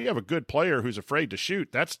 If you have a good player who's afraid to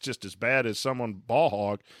shoot, that's just as bad as someone ball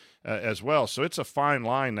hog as well. So it's a fine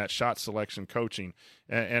line, that shot selection coaching.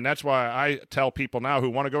 And that's why I tell people now who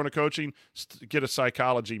want to go into coaching, get a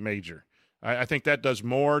psychology major. I think that does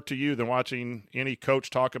more to you than watching any coach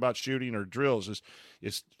talk about shooting or drills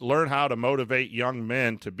is learn how to motivate young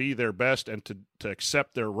men to be their best and to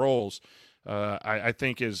accept their roles. I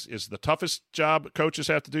think is the toughest job coaches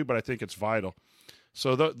have to do, but I think it's vital.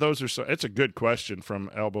 So it's a good question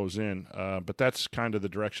from Elbows In, but that's kind of the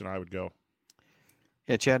direction I would go.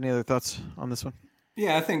 Yeah, Chad, any other thoughts on this one?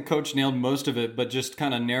 Yeah, I think Coach nailed most of it, but just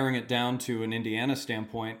kind of narrowing it down to an Indiana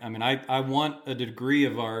standpoint. I mean, I want a degree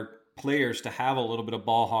of our players to have a little bit of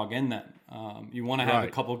ball hog in them. You want to have a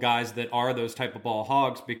couple guys that are those type of ball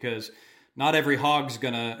hogs because not every hog's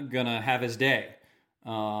gonna have his day.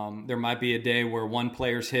 There might be a day where one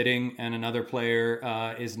player's hitting and another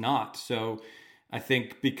player is not. So I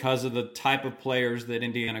think because of the type of players that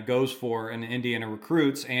Indiana goes for and Indiana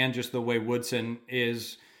recruits and just the way Woodson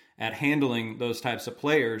is at handling those types of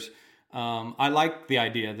players, I like the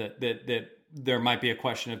idea that there might be a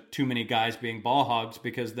question of too many guys being ball hogs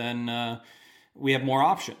because then we have more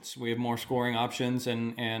options. We have more scoring options.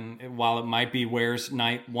 And while it might be Ware's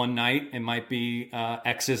night one night, it might be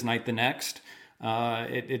X's night the next,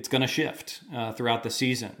 it's going to shift throughout the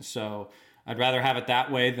season. So I'd rather have it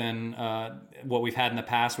that way than what we've had in the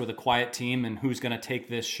past with a quiet team and who's going to take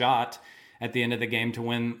this shot at the end of the game to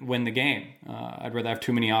win the game. I'd rather have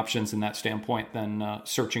too many options in that standpoint than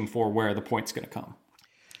searching for where the point's going to come.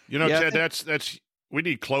 You know, Chad, that's we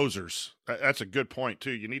need closers. That's a good point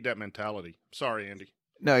too. You need that mentality. Sorry, Andy.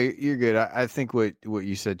 No, you're good. I think what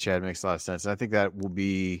you said, Chad, makes a lot of sense. I think that will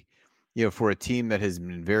be, you know, for a team that has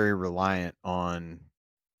been very reliant on,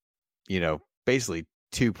 you know, basically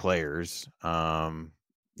two players,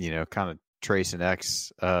 you know, kind of Trace and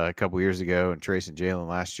X a couple years ago and Trace and Jalen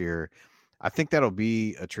last year. I think that'll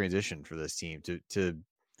be a transition for this team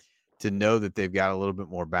to know that they've got a little bit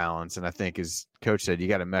more balance. And I think, as Coach said, you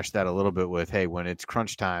got to mesh that a little bit with, hey, when it's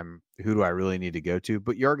crunch time, who do I really need to go to?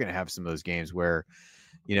 But you're going to have some of those games where,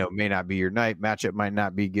 you know, it may not be your night. Matchup might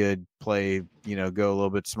not be good. Play, you know, go a little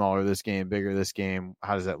bit smaller this game, bigger this game.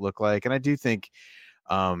 How does that look like? And I do think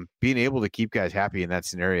being able to keep guys happy in that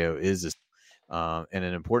scenario is and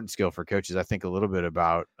an important skill for coaches. I think a little bit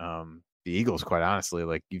about the Eagles, quite honestly.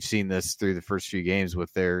 Like, you've seen this through the first few games with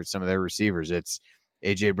some of their receivers. It's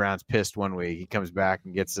A.J. Brown's pissed one week. He comes back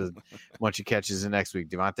and gets a bunch of catches the next week.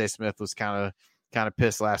 Devontae Smith was kind of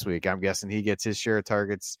pissed last week. I'm guessing he gets his share of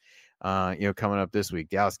targets, you know, coming up this week.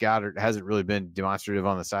 Dallas Goedert hasn't really been demonstrative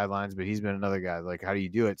on the sidelines, but he's been another guy. Like, how do you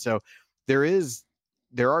do it? So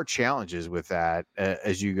there are challenges with that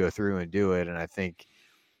as you go through and do it. And I think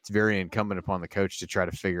it's very incumbent upon the coach to try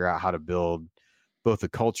to figure out how to build both the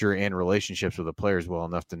culture and relationships with the players well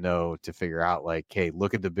enough to know, to figure out, like, hey,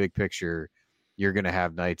 look at the big picture. You're going to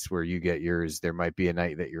have nights where you get yours. There might be a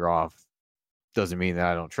night that you're off. Doesn't mean that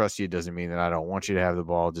I don't trust you. Doesn't mean that I don't want you to have the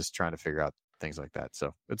ball. Just trying to figure out things like that.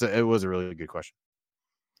 So it was a really good question.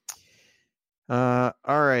 All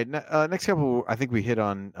right. Next couple, I think we hit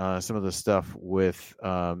on some of the stuff with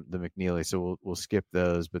the McNeely, so we'll skip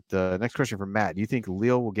those. But next question from Matt: do you think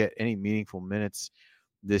Leal will get any meaningful minutes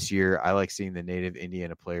this year? I like seeing the native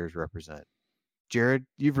Indiana players represent. Jared,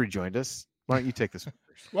 you've rejoined us. Why don't you take this one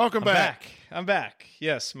first? Welcome back. I'm back.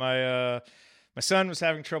 Yes, my son was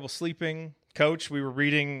having trouble sleeping. Coach, we were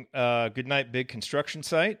reading Goodnight Big Construction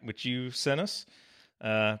Site, which you sent us.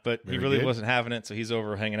 But he really wasn't having it, so he's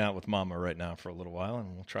over hanging out with Mama right now for a little while,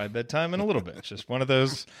 and we'll try bedtime in a little bit. It's just one of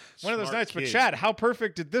those nights. But Chad, how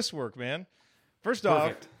perfect did this work, man? First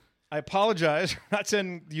off, I apologize for not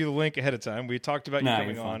sending you the link ahead of time. We talked about you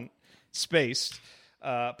coming on spaced,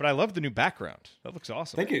 but I love the new background. That looks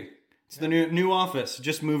awesome. Thank you. It's the new office.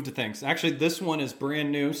 Just moved to things. Actually, this one is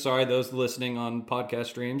brand new. Sorry, those listening on podcast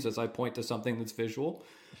streams as I point to something that's visual.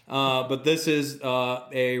 But this is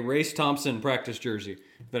a Race Thompson practice jersey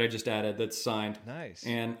that I just added that's signed. Nice.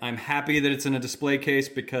 And I'm happy that it's in a display case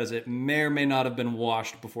because it may or may not have been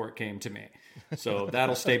washed before it came to me. So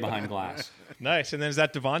that'll stay behind glass. Nice. And then is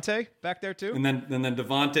that Devontae back there too? And then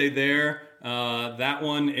Devontae there. That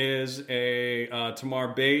one is a Tamar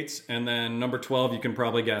Bates. And then number 12, you can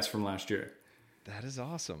probably guess from last year. That is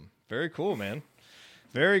awesome. Very cool, man.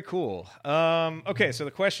 Very cool. Okay, so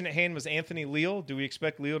the question at hand was Anthony Leal. Do we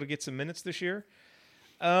expect Leal to get some minutes this year?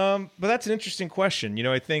 But that's an interesting question.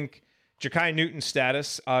 I think Ja'Kai Newton's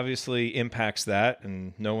status obviously impacts that,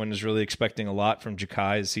 and no one is really expecting a lot from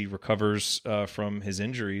Ja'Kai as he recovers from his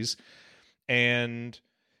injuries. And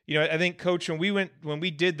I think, Coach, when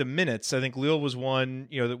we did the minutes, I think Leal was one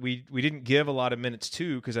that we didn't give a lot of minutes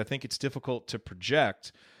to because I think it's difficult to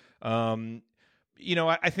project.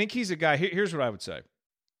 I think he's a guy. Here's what I would say.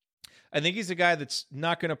 I think he's a guy that's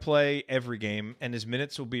not going to play every game, and his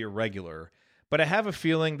minutes will be irregular. But I have a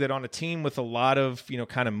feeling that on a team with a lot of,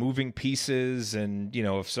 kind of moving pieces and,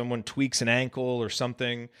 if someone tweaks an ankle or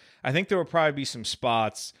something, I think there will probably be some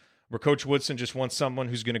spots where Coach Woodson just wants someone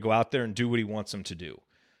who's going to go out there and do what he wants them to do.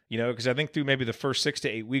 Because I think through maybe the first 6 to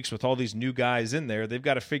 8 weeks with all these new guys in there, they've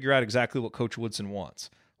got to figure out exactly what Coach Woodson wants.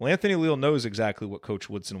 Well, Anthony Leal knows exactly what Coach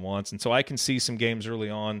Woodson wants, and so I can see some games early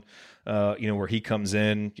on, where he comes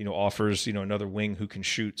in, offers, another wing who can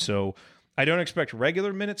shoot. So I don't expect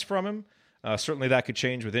regular minutes from him. Certainly that could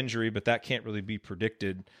change with injury, but that can't really be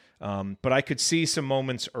predicted. But I could see some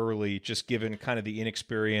moments early, just given kind of the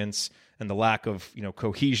inexperience and the lack of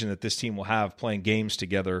cohesion that this team will have playing games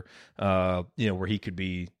together. Where he could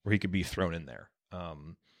be thrown in there.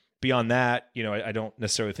 Beyond that, I don't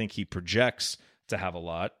necessarily think he projects to have a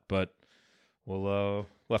lot, but we'll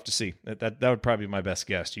have to see. That would probably be my best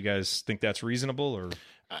guess. Do you guys think that's reasonable, or?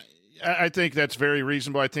 I think that's very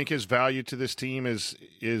reasonable. I think his value to this team is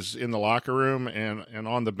in the locker room and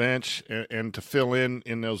on the bench and to fill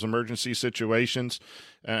in those emergency situations.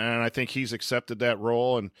 And I think he's accepted that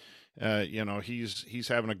role. And, he's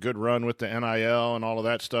having a good run with the NIL and all of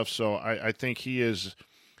that stuff. So I think he is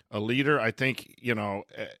a leader. I think,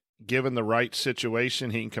 given the right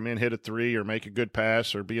situation, he can come in, hit a three or make a good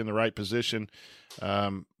pass or be in the right position.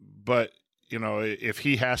 But if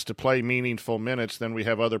he has to play meaningful minutes, then we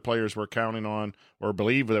have other players we're counting on or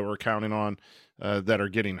believe that we're counting on that are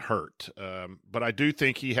getting hurt. But I do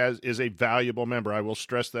think he is a valuable member. I will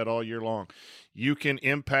stress that all year long. You can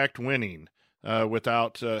impact winning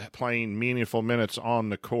without playing meaningful minutes on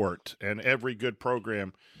the court, and every good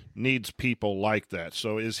program needs people like that.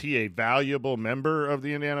 So is he a valuable member of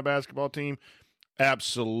the Indiana basketball team?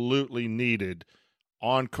 Absolutely needed.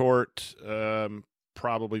 On court,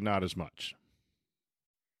 probably not as much.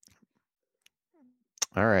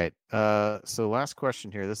 All right. So last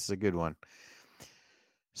question here. This is a good one.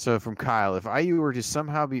 So from Kyle, if IU were to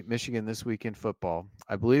somehow beat Michigan this week in football,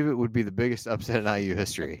 I believe it would be the biggest upset in IU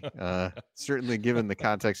history. Certainly given the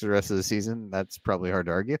context of the rest of the season, that's probably hard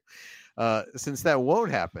to argue. Since that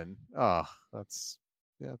won't happen, okay.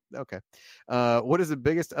 What is the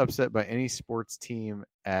biggest upset by any sports team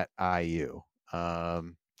at IU?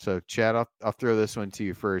 So Chad, I'll throw this one to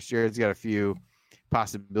you first. Jared's got a few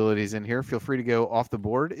possibilities in here. Feel free to go off the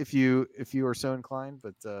board if you are so inclined.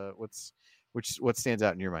 But what stands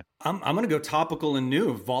out in your mind? I'm going to go topical and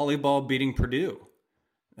new. Volleyball beating Purdue.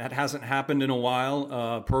 That hasn't happened in a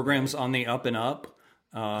while. Programs on the up and up.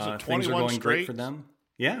 Things are going great for them.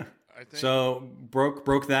 Yeah. So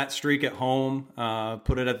broke that streak at home.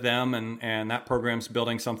 Put it at them, and that program's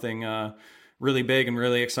building something really big and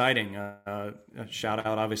really exciting. A shout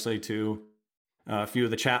out, obviously, to a few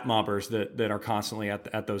of the chat mobbers that are constantly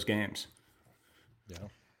at those games. Yeah.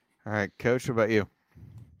 All right, Coach, what about you?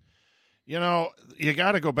 You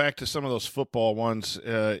got to go back to some of those football ones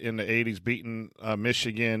in the 80s, beating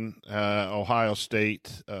Michigan, Ohio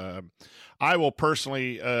State. I will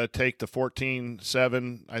personally take the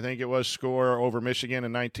 14-7, I think it was, score over Michigan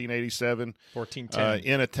in 1987. 14-10.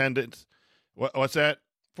 In attendance. What's that?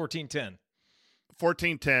 14-10.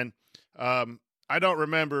 14-10. I don't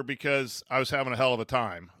remember because I was having a hell of a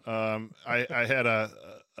time. I had a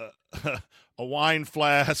wine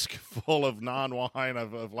flask full of non-wine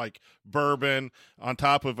of like bourbon on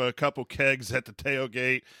top of a couple kegs at the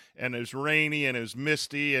tailgate, and it was rainy and it was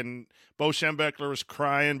misty, and Bo Schembechler was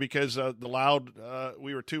crying because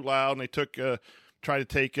we were too loud, and they tried to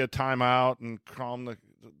take a timeout and calm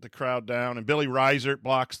the crowd down, and Billy Reiser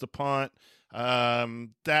blocks the punt.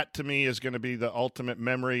 That to me is going to be the ultimate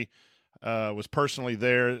memory. Was personally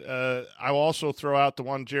there. I will also throw out the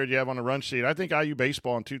one, Jared, you have on the run sheet. I think IU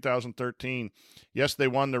baseball in 2013, yes, they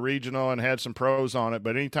won the regional and had some pros on it,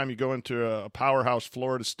 but anytime you go into a powerhouse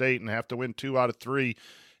Florida State and have to win 2 out of 3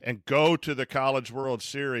 and go to the College World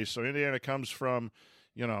Series, so Indiana comes from,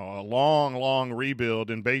 a long, long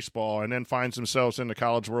rebuild in baseball and then finds themselves in the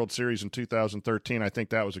College World Series in 2013. I think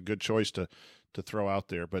that was a good choice to throw out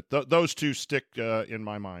there. But those two stick in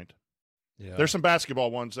my mind. Yeah. There's some basketball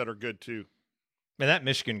ones that are good too. Man, that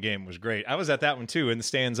Michigan game was great. I was at that one too, in the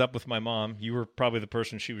stands up with my mom. You were probably the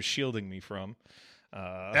person she was shielding me from.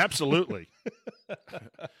 Absolutely.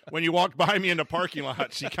 When you walked by me in the parking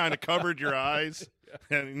lot, she kind of covered your eyes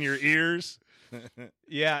and your ears.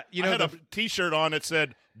 Yeah, I had a T-shirt on that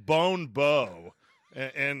said "Bone Bow."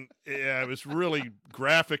 And it was really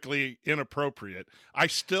graphically inappropriate. I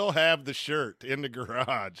still have the shirt in the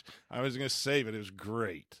garage. I was going to save it. It was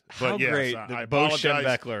great. How great that Bo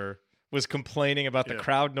Schembechler was complaining about the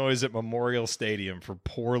crowd noise at Memorial Stadium for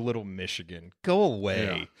poor little Michigan. Go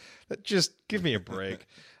away. Yeah. Just give me a break.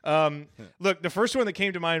 Look, the first one that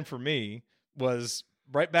came to mind for me was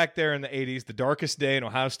right back there in the 80s, the darkest day in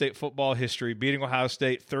Ohio State football history, beating Ohio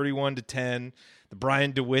State 31-10, the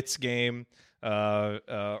Brian DeWitt's game.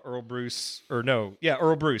 Earl Bruce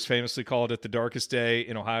famously called it the darkest day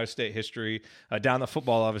in Ohio State history. Down the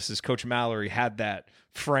football offices, Coach Mallory had that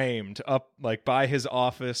framed up like by his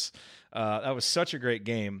office. That was such a great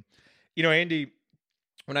game. Andy,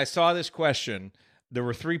 when I saw this question, there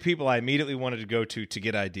were 3 people I immediately wanted to go to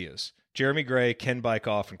get ideas: Jeremy Gray, Ken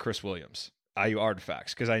Bykoff, and Chris Williams, IU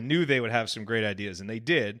Artifacts, because I knew they would have some great ideas, and they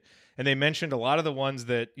did. And they mentioned a lot of the ones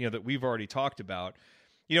that that we've already talked about.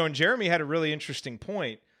 And Jeremy had a really interesting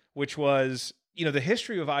point, which was, the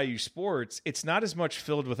history of IU sports, it's not as much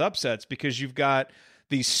filled with upsets because you've got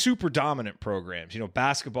these super dominant programs.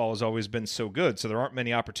 Basketball has always been so good, so there aren't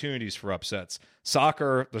many opportunities for upsets.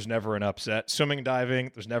 Soccer, there's never an upset. Swimming and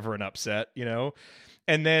diving, there's never an upset,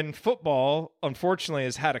 And then football, unfortunately,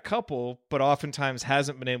 has had a couple, but oftentimes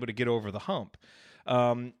hasn't been able to get over the hump.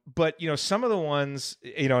 But, some of the ones,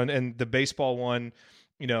 and the baseball one,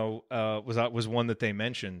 was one that they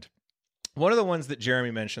mentioned. One of the ones that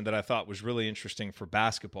Jeremy mentioned that I thought was really interesting for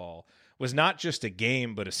basketball was not just a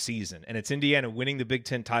game, but a season. And it's Indiana winning the Big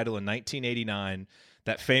Ten title in 1989,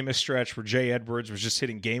 that famous stretch where Jay Edwards was just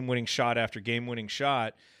hitting game-winning shot after game-winning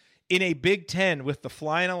shot in a Big Ten with the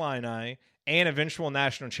Flying Illini and eventual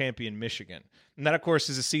national champion Michigan. And that, of course,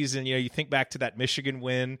 is a season, you think back to that Michigan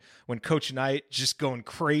win when Coach Knight just going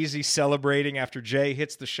crazy celebrating after Jay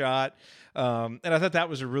hits the shot. And I thought that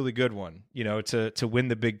was a really good one, to win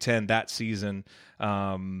the Big Ten that season.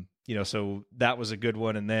 So that was a good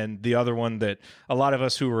one. And then the other one that a lot of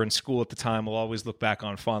us who were in school at the time will always look back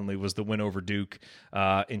on fondly was the win over Duke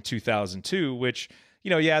in 2002, which,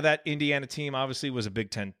 that Indiana team obviously was a Big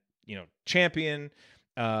Ten, champion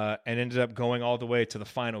and ended up going all the way to the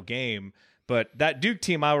final game. But that Duke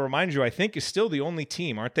team, I'll remind you, I think is still the only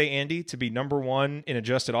team, aren't they, Andy, to be number 1 in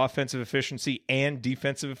adjusted offensive efficiency and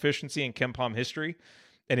defensive efficiency in KenPom history.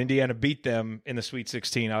 And Indiana beat them in the Sweet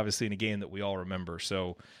 16, obviously in a game that we all remember.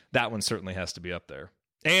 So that one certainly has to be up there.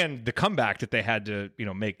 And the comeback that they had to,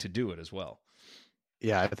 make to do it as well.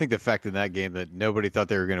 Yeah, I think the fact in that game that nobody thought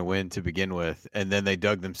they were going to win to begin with, and then they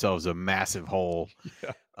dug themselves a massive hole.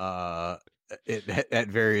 At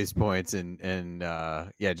various points and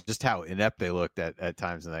just how inept they looked at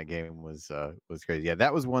times in that game was crazy. Yeah,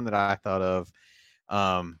 that was one that I thought of.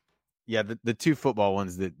 The 2 football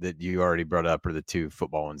ones that you already brought up are the 2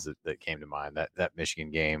 football ones that came to mind. That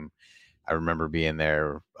Michigan game, I remember being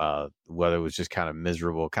there. The weather was just kind of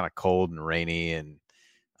miserable, kind of cold and rainy, and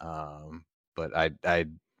but I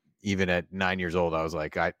even at 9 years old, I was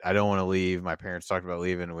like, I don't want to leave. My parents talked about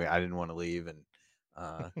leaving, and I didn't want to leave, and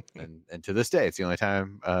to this day, it's the only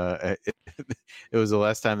time. It was the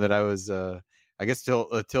last time that I was. I guess till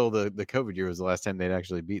the COVID year was the last time they'd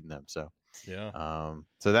actually beaten them. So yeah.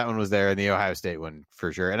 So that one was there, and the Ohio State one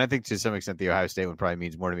for sure. And I think to some extent, the Ohio State one probably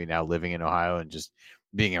means more to me now, living in Ohio and just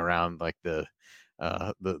being around like the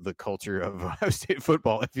culture of Ohio State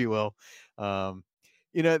football, if you will. The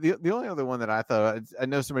only other one that I thought, I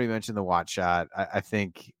know somebody mentioned the Watt shot. I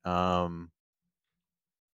think.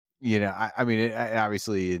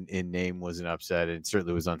 Obviously in name was an upset, and it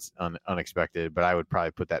certainly was unexpected, but I would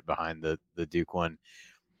probably put that behind the Duke one.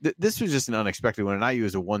 This was just an unexpected one, and IU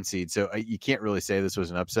was a 1 seed, so you can't really say this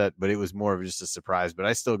was an upset, but it was more of just a surprise. But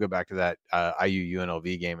I still go back to that IU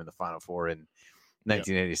UNLV game in the Final Four in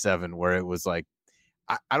 1987, where it was like,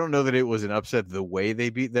 I don't know that it was an upset the way they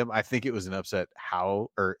beat them. I think it was an upset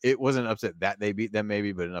it wasn't an upset that they beat them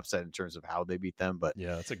maybe, but an upset in terms of how they beat them. But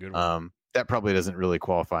yeah, that's a good one. That probably doesn't really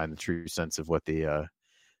qualify in the true sense of what the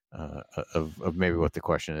of maybe what the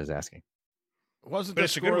question is asking. Wasn't But the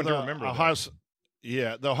it's a good score one to the remember, Ohio?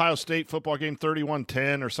 The Ohio State football game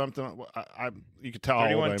 31-10 or something. You could tell all of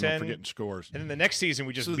them. I'm forgetting scores. And then the next season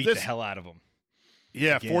we just beat the hell out of them.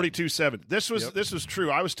 Yeah, Again. 42-7. This was true.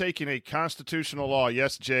 I was taking a constitutional law.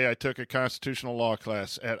 Yes, Jay, I took a constitutional law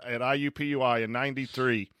class at IUPUI in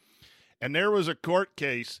 93. And there was a court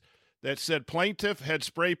case that said plaintiff had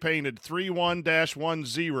spray painted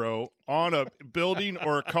 31-10 on a building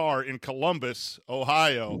or a car in Columbus,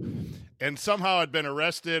 Ohio, and somehow had been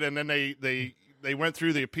arrested, and then they went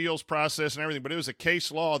through the appeals process and everything, but it was a case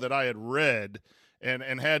law that I had read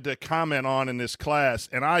and had to comment on in this class,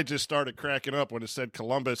 and I just started cracking up when it said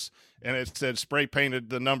Columbus and it said spray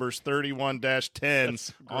painted the numbers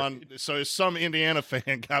 31-10 on. So some Indiana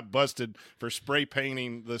fan got busted for spray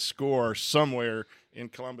painting the score somewhere in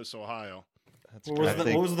Columbus, Ohio. What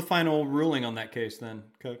was the final ruling on that case then,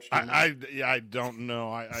 Coach? I don't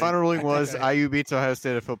know. Final ruling was IU beats Ohio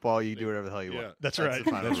State at football. You do whatever the hell you want. That's right.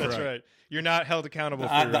 That's right. You're not held accountable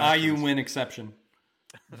for your the actions. IU win exception.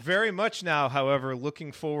 Very much now, however,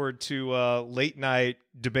 looking forward to late night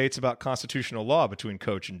debates about constitutional law between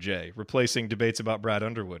Coach and Jay, replacing debates about Brad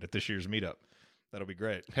Underwood at this year's meetup. That'll be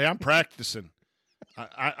great. Hey, I'm practicing.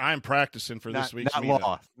 I'm practicing for this week's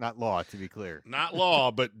meetup. Not law, to be clear. Not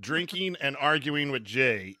law, but drinking and arguing with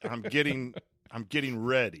Jay. I'm getting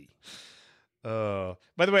ready. By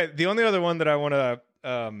the way, the only other one that I want to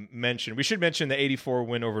mention, we should mention the 84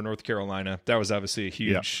 win over North Carolina. That was obviously a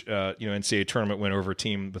huge NCAA tournament win over a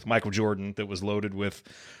team with Michael Jordan that was loaded with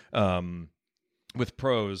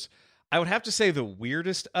pros. I would have to say the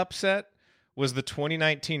weirdest upset was the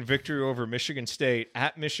 2019 victory over Michigan State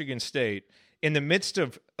at Michigan State in the midst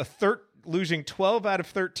of losing 12 out of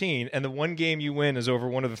 13, and the one game you win is over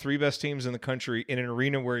one of the three best teams in the country in an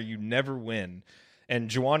arena where you never win. And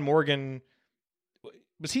Juwan Morgan,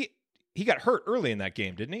 he got hurt early in that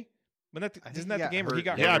game, didn't he? Isn't that the game where he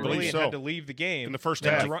got hurt early and had to leave the game in the first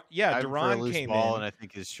half? Duran came in, and I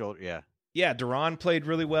think his shoulder. Yeah, Duran played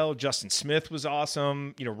really well. Justin Smith was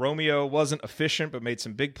awesome. Romeo wasn't efficient, but made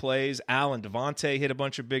some big plays. Al and Devontae hit a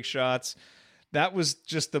bunch of big shots. That was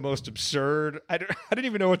just the most absurd. I didn't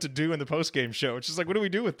even know what to do in the postgame show. It's just like, what do we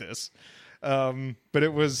do with this? But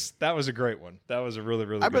that was a great one. That was a really,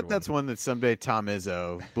 really good one. I bet that's one that someday Tom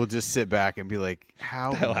Izzo will just sit back and be like,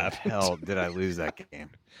 how the hell did I lose that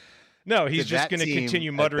game? No, he's just going to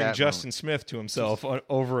continue muttering Justin Smith to himself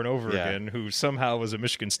over and over again, who somehow was a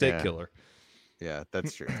Michigan State killer. Yeah,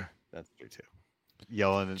 that's true. That's true, too.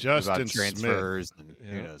 Yelling Justin about transfers and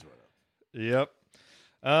who knows what else. Yep.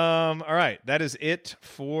 All right. That is it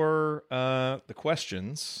for the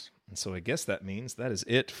questions. And so I guess that means that is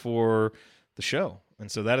it for the show. And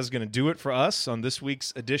so that is going to do it for us on this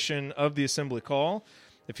week's edition of the Assembly Call.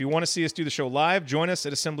 If you want to see us do the show live, join us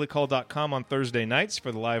at assemblycall.com on Thursday nights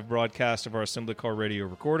for the live broadcast of our Assembly Call radio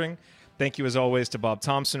recording. Thank you, as always, to Bob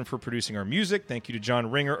Thompson for producing our music. Thank you to John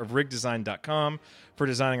Ringer of rigdesign.com for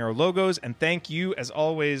designing our logos. And thank you, as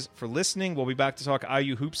always, for listening. We'll be back to talk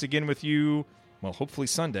IU hoops again with you, well, hopefully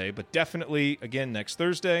Sunday, but definitely again next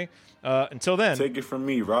Thursday. Until then. Take it from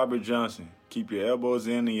me, Robert Johnson. Keep your elbows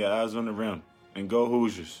in and your eyes on the rim. And go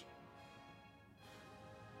Hoosiers.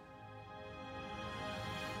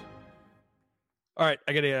 All right,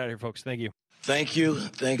 I got to get out of here, folks. Thank you. Thank you.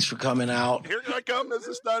 Thanks for coming out. Here I come. This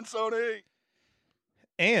is Don Sony.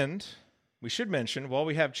 And we should mention, while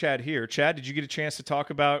we have Chad here, Chad, did you get a chance to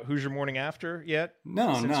talk about Hoosier Morning After yet? No.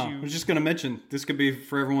 I was just going to mention, this could be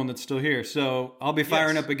for everyone that's still here. So I'll be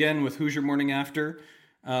firing up again with Hoosier Morning After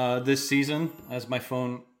this season as my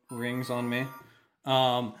phone rings on me.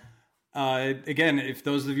 Again, if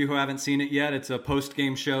those of you who haven't seen it yet, it's a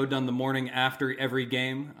post-game show done the morning after every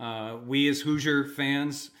game. We as Hoosier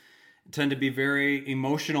fans tend to be very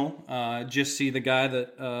emotional. Just see the guy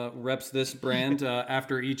that reps this brand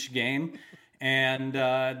after each game, and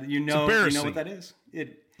you know what that is.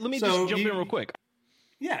 Let me just jump in real quick.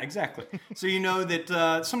 Yeah, exactly. So you know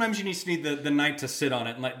that sometimes you just need the night to sit on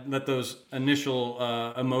it and let those initial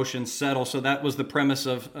emotions settle. So that was the premise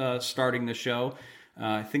of starting the show.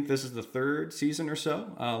 I think this is the third season or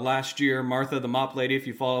so. Last year, Martha, the mop lady, if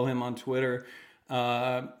you follow him on Twitter,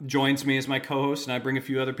 joins me as my co-host, and I bring a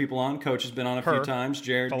few other people on. Coach has been on a few times.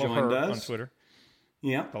 Jared joined us on Twitter.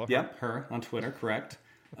 Yep, her on Twitter, correct.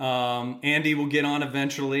 Andy will get on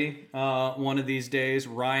eventually one of these days.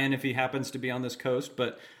 Ryan, if he happens to be on this coast.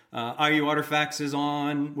 But IU Artifacts is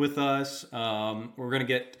on with us. We're going to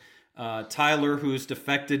get Tyler, who's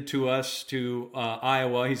defected to us to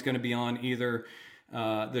Iowa. He's going to be on either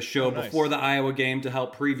the show before the Iowa game to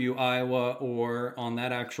help preview Iowa or on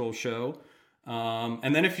that actual show.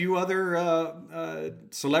 And then a few other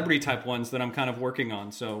celebrity type ones that I'm kind of working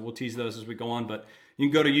on. So we'll tease those as we go on. But you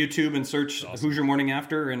can go to YouTube and search Hoosier Morning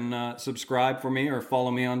After and subscribe for me or follow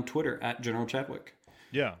me on Twitter at General Chadwick.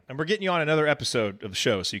 Yeah, and we're getting you on another episode of the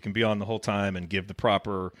show, so you can be on the whole time and give the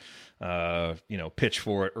proper, pitch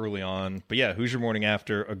for it early on. But yeah, Hoosier Morning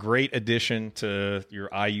After, a great addition to your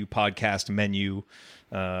IU podcast menu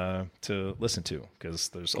to listen to, because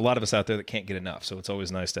there's a lot of us out there that can't get enough. So it's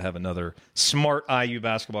always nice to have another smart IU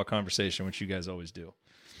basketball conversation, which you guys always do.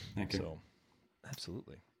 Thank you. So,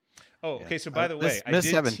 absolutely. Oh, okay. So by the way, I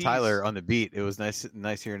miss having Tyler on the beat. It was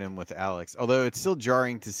nice hearing him with Alex. Although it's still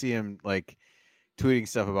jarring to see him like tweeting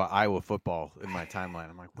stuff about Iowa football in my timeline.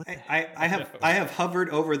 I'm like, what the heck? I have hovered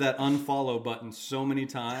over that unfollow button so many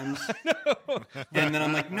times, and then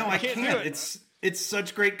I'm like, no, I can't. It's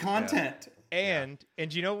such great content. And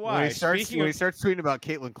you know why? When he starts tweeting about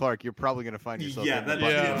Caitlin Clark, you're probably going to find yourself.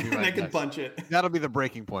 I can punch it. That'll be the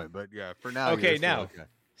breaking point. But yeah, for now. Okay,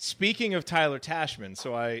 speaking of Tyler Tashman,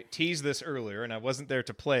 so I teased this earlier, and I wasn't there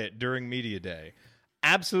to play it during Media Day.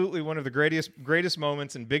 Absolutely one of the greatest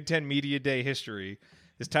moments in Big Ten Media Day history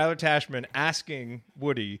is Tyler Tashman asking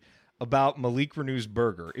Woody about Malik Renew's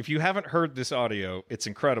burger. If you haven't heard this audio, it's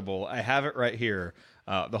incredible. I have it right here,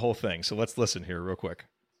 the whole thing. So let's listen here real quick.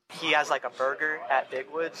 He has like a burger at Big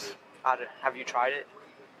Woods. Have you tried it?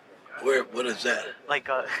 What is that?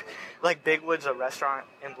 Like Big Woods, a restaurant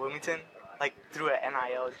in Bloomington. Like through an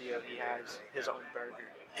NIL deal, he has his own burger.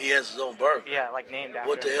 He has his own burger? Yeah, like named after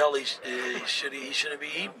What the hell he shouldn't be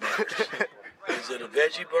eating burgers? Is it a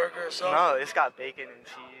veggie burger or something? No, it's got bacon and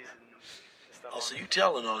cheese and stuff. Oh, so you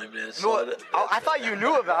telling on him then? No, I thought you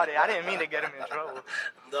knew about it. I didn't mean to get him in trouble.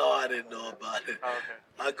 No, I didn't know about it. Oh,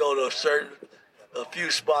 okay. I go to a few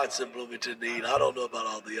spots in Bloomington to eat. I don't know about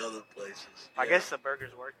all the other places. I guess the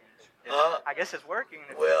burger's working. I guess it's working.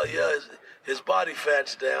 Well, yeah, his body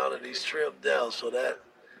fat's down and he's trimmed down, so that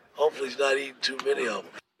hopefully he's not eating too many of them.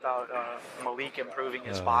 About Malik improving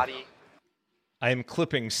his body. I am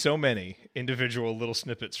clipping so many individual little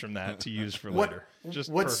snippets from that to use for later.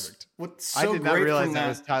 Just perfect. What's so I did not great realize from that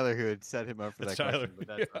was Tyler who had set him up for that Tyler, question. But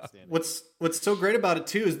that's outstanding. What's so great about it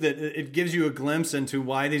too is that it gives you a glimpse into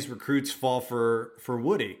why these recruits fall for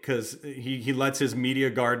Woody, because he lets his media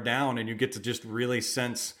guard down, and you get to just really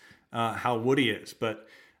sense how Woody is. But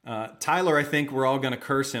Tyler, I think we're all going to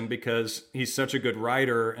curse him because he's such a good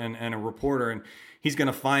writer and a reporter, and he's going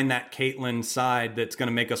to find that Caitlin side that's going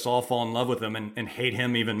to make us all fall in love with him and hate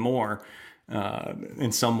him even more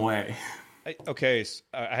in some way. So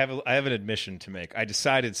I have an admission to make. I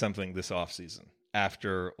decided something this offseason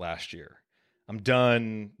after last year. I'm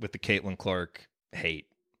done with the Caitlin Clark hate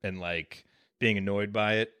and like being annoyed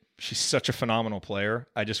by it. She's such a phenomenal player.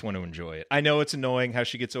 I just want to enjoy it. I know it's annoying how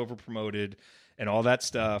she gets over promoted and all that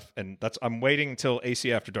stuff. And I'm waiting until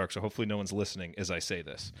AC After Dark. So hopefully no one's listening as I say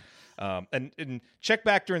this. And check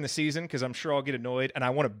back during the season, because I'm sure I'll get annoyed and I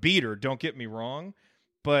want to beat her. Don't get me wrong,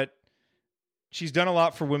 but she's done a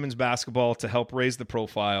lot for women's basketball to help raise the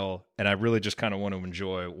profile. And I really just kind of want to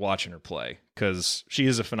enjoy watching her play because she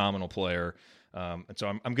is a phenomenal player. And so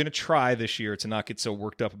I'm going to try this year to not get so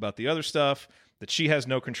worked up about the other stuff that she has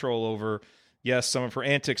no control over. Yes, some of her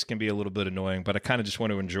antics can be a little bit annoying, but I kind of just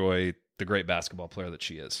want to enjoy the great basketball player that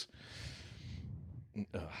she is.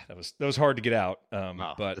 That was hard to get out,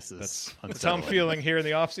 but that's how I'm feeling here in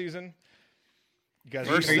the off season. You guys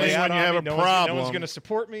First thing when you have a problem, no one's going to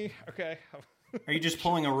support me. Okay. Are you just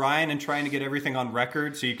pulling a Ryan and trying to get everything on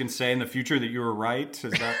record so you can say in the future that you were right?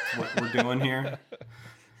 Is that what we're doing here?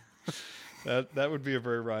 That would be a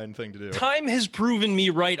very Ryan thing to do. Time has proven me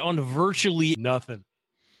right on virtually nothing.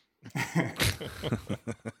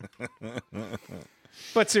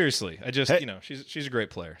 But seriously, I just she's a great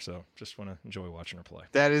player, so just want to enjoy watching her play.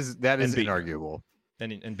 That is inarguable.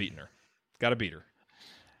 And beating her, got to beat her.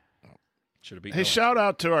 Should have beaten. Hey, shout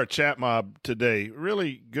out to our chat mob today.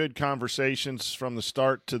 Really good conversations from the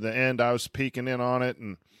start to the end. I was peeking in on it,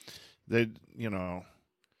 and they,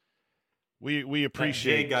 we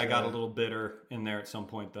appreciate. That Jay guy got a little bitter in there at some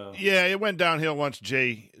point, though. Yeah, it went downhill once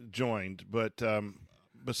Jay joined, but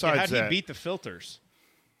besides how'd that, he beat the filters?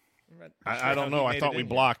 I don't know. I thought we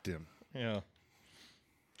blocked him. Yeah.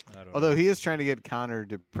 Although he is trying to get Connor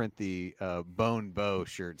to print the Bone Bow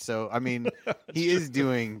shirt, so I mean, he is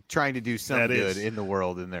trying to do some good in the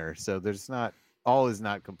world in there. So there's all is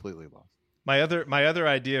not completely lost. My other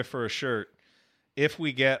idea for a shirt, if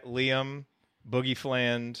we get Liam, Boogie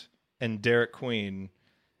Fland, and Derek Queen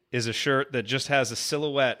is a shirt that just has a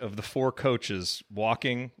silhouette of the 4 coaches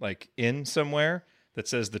walking like in somewhere that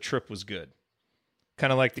says the trip was good.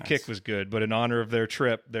 Kind of like the kick was good, but in honor of their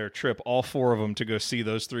trip, all 4 of them to go see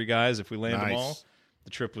those 3 guys. If we land them all, the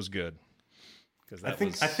trip was good. I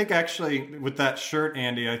think actually with that shirt,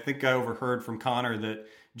 Andy, I think I overheard from Connor that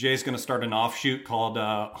Jay's going to start an offshoot called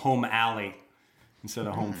Home Alley instead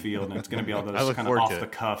of Home Field, and it's going to be all those kind of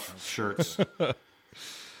off-the-cuff shirts.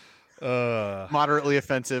 Moderately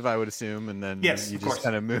offensive, I would assume, and then you just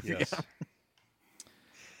kind of move. Yes.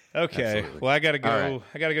 Yeah. Okay. Absolutely. Well, I gotta go. Right.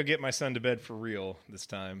 I gotta go get my son to bed for real this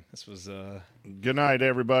time. This was Good night,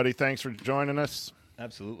 everybody. Thanks for joining us.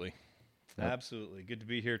 Absolutely. Absolutely. Good to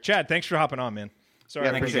be here. Chad, thanks for hopping on, man. Sorry,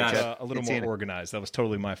 I was a little more organized. That was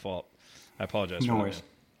totally my fault. I apologize for that. worries.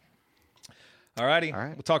 All righty.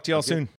 We'll talk to y'all soon.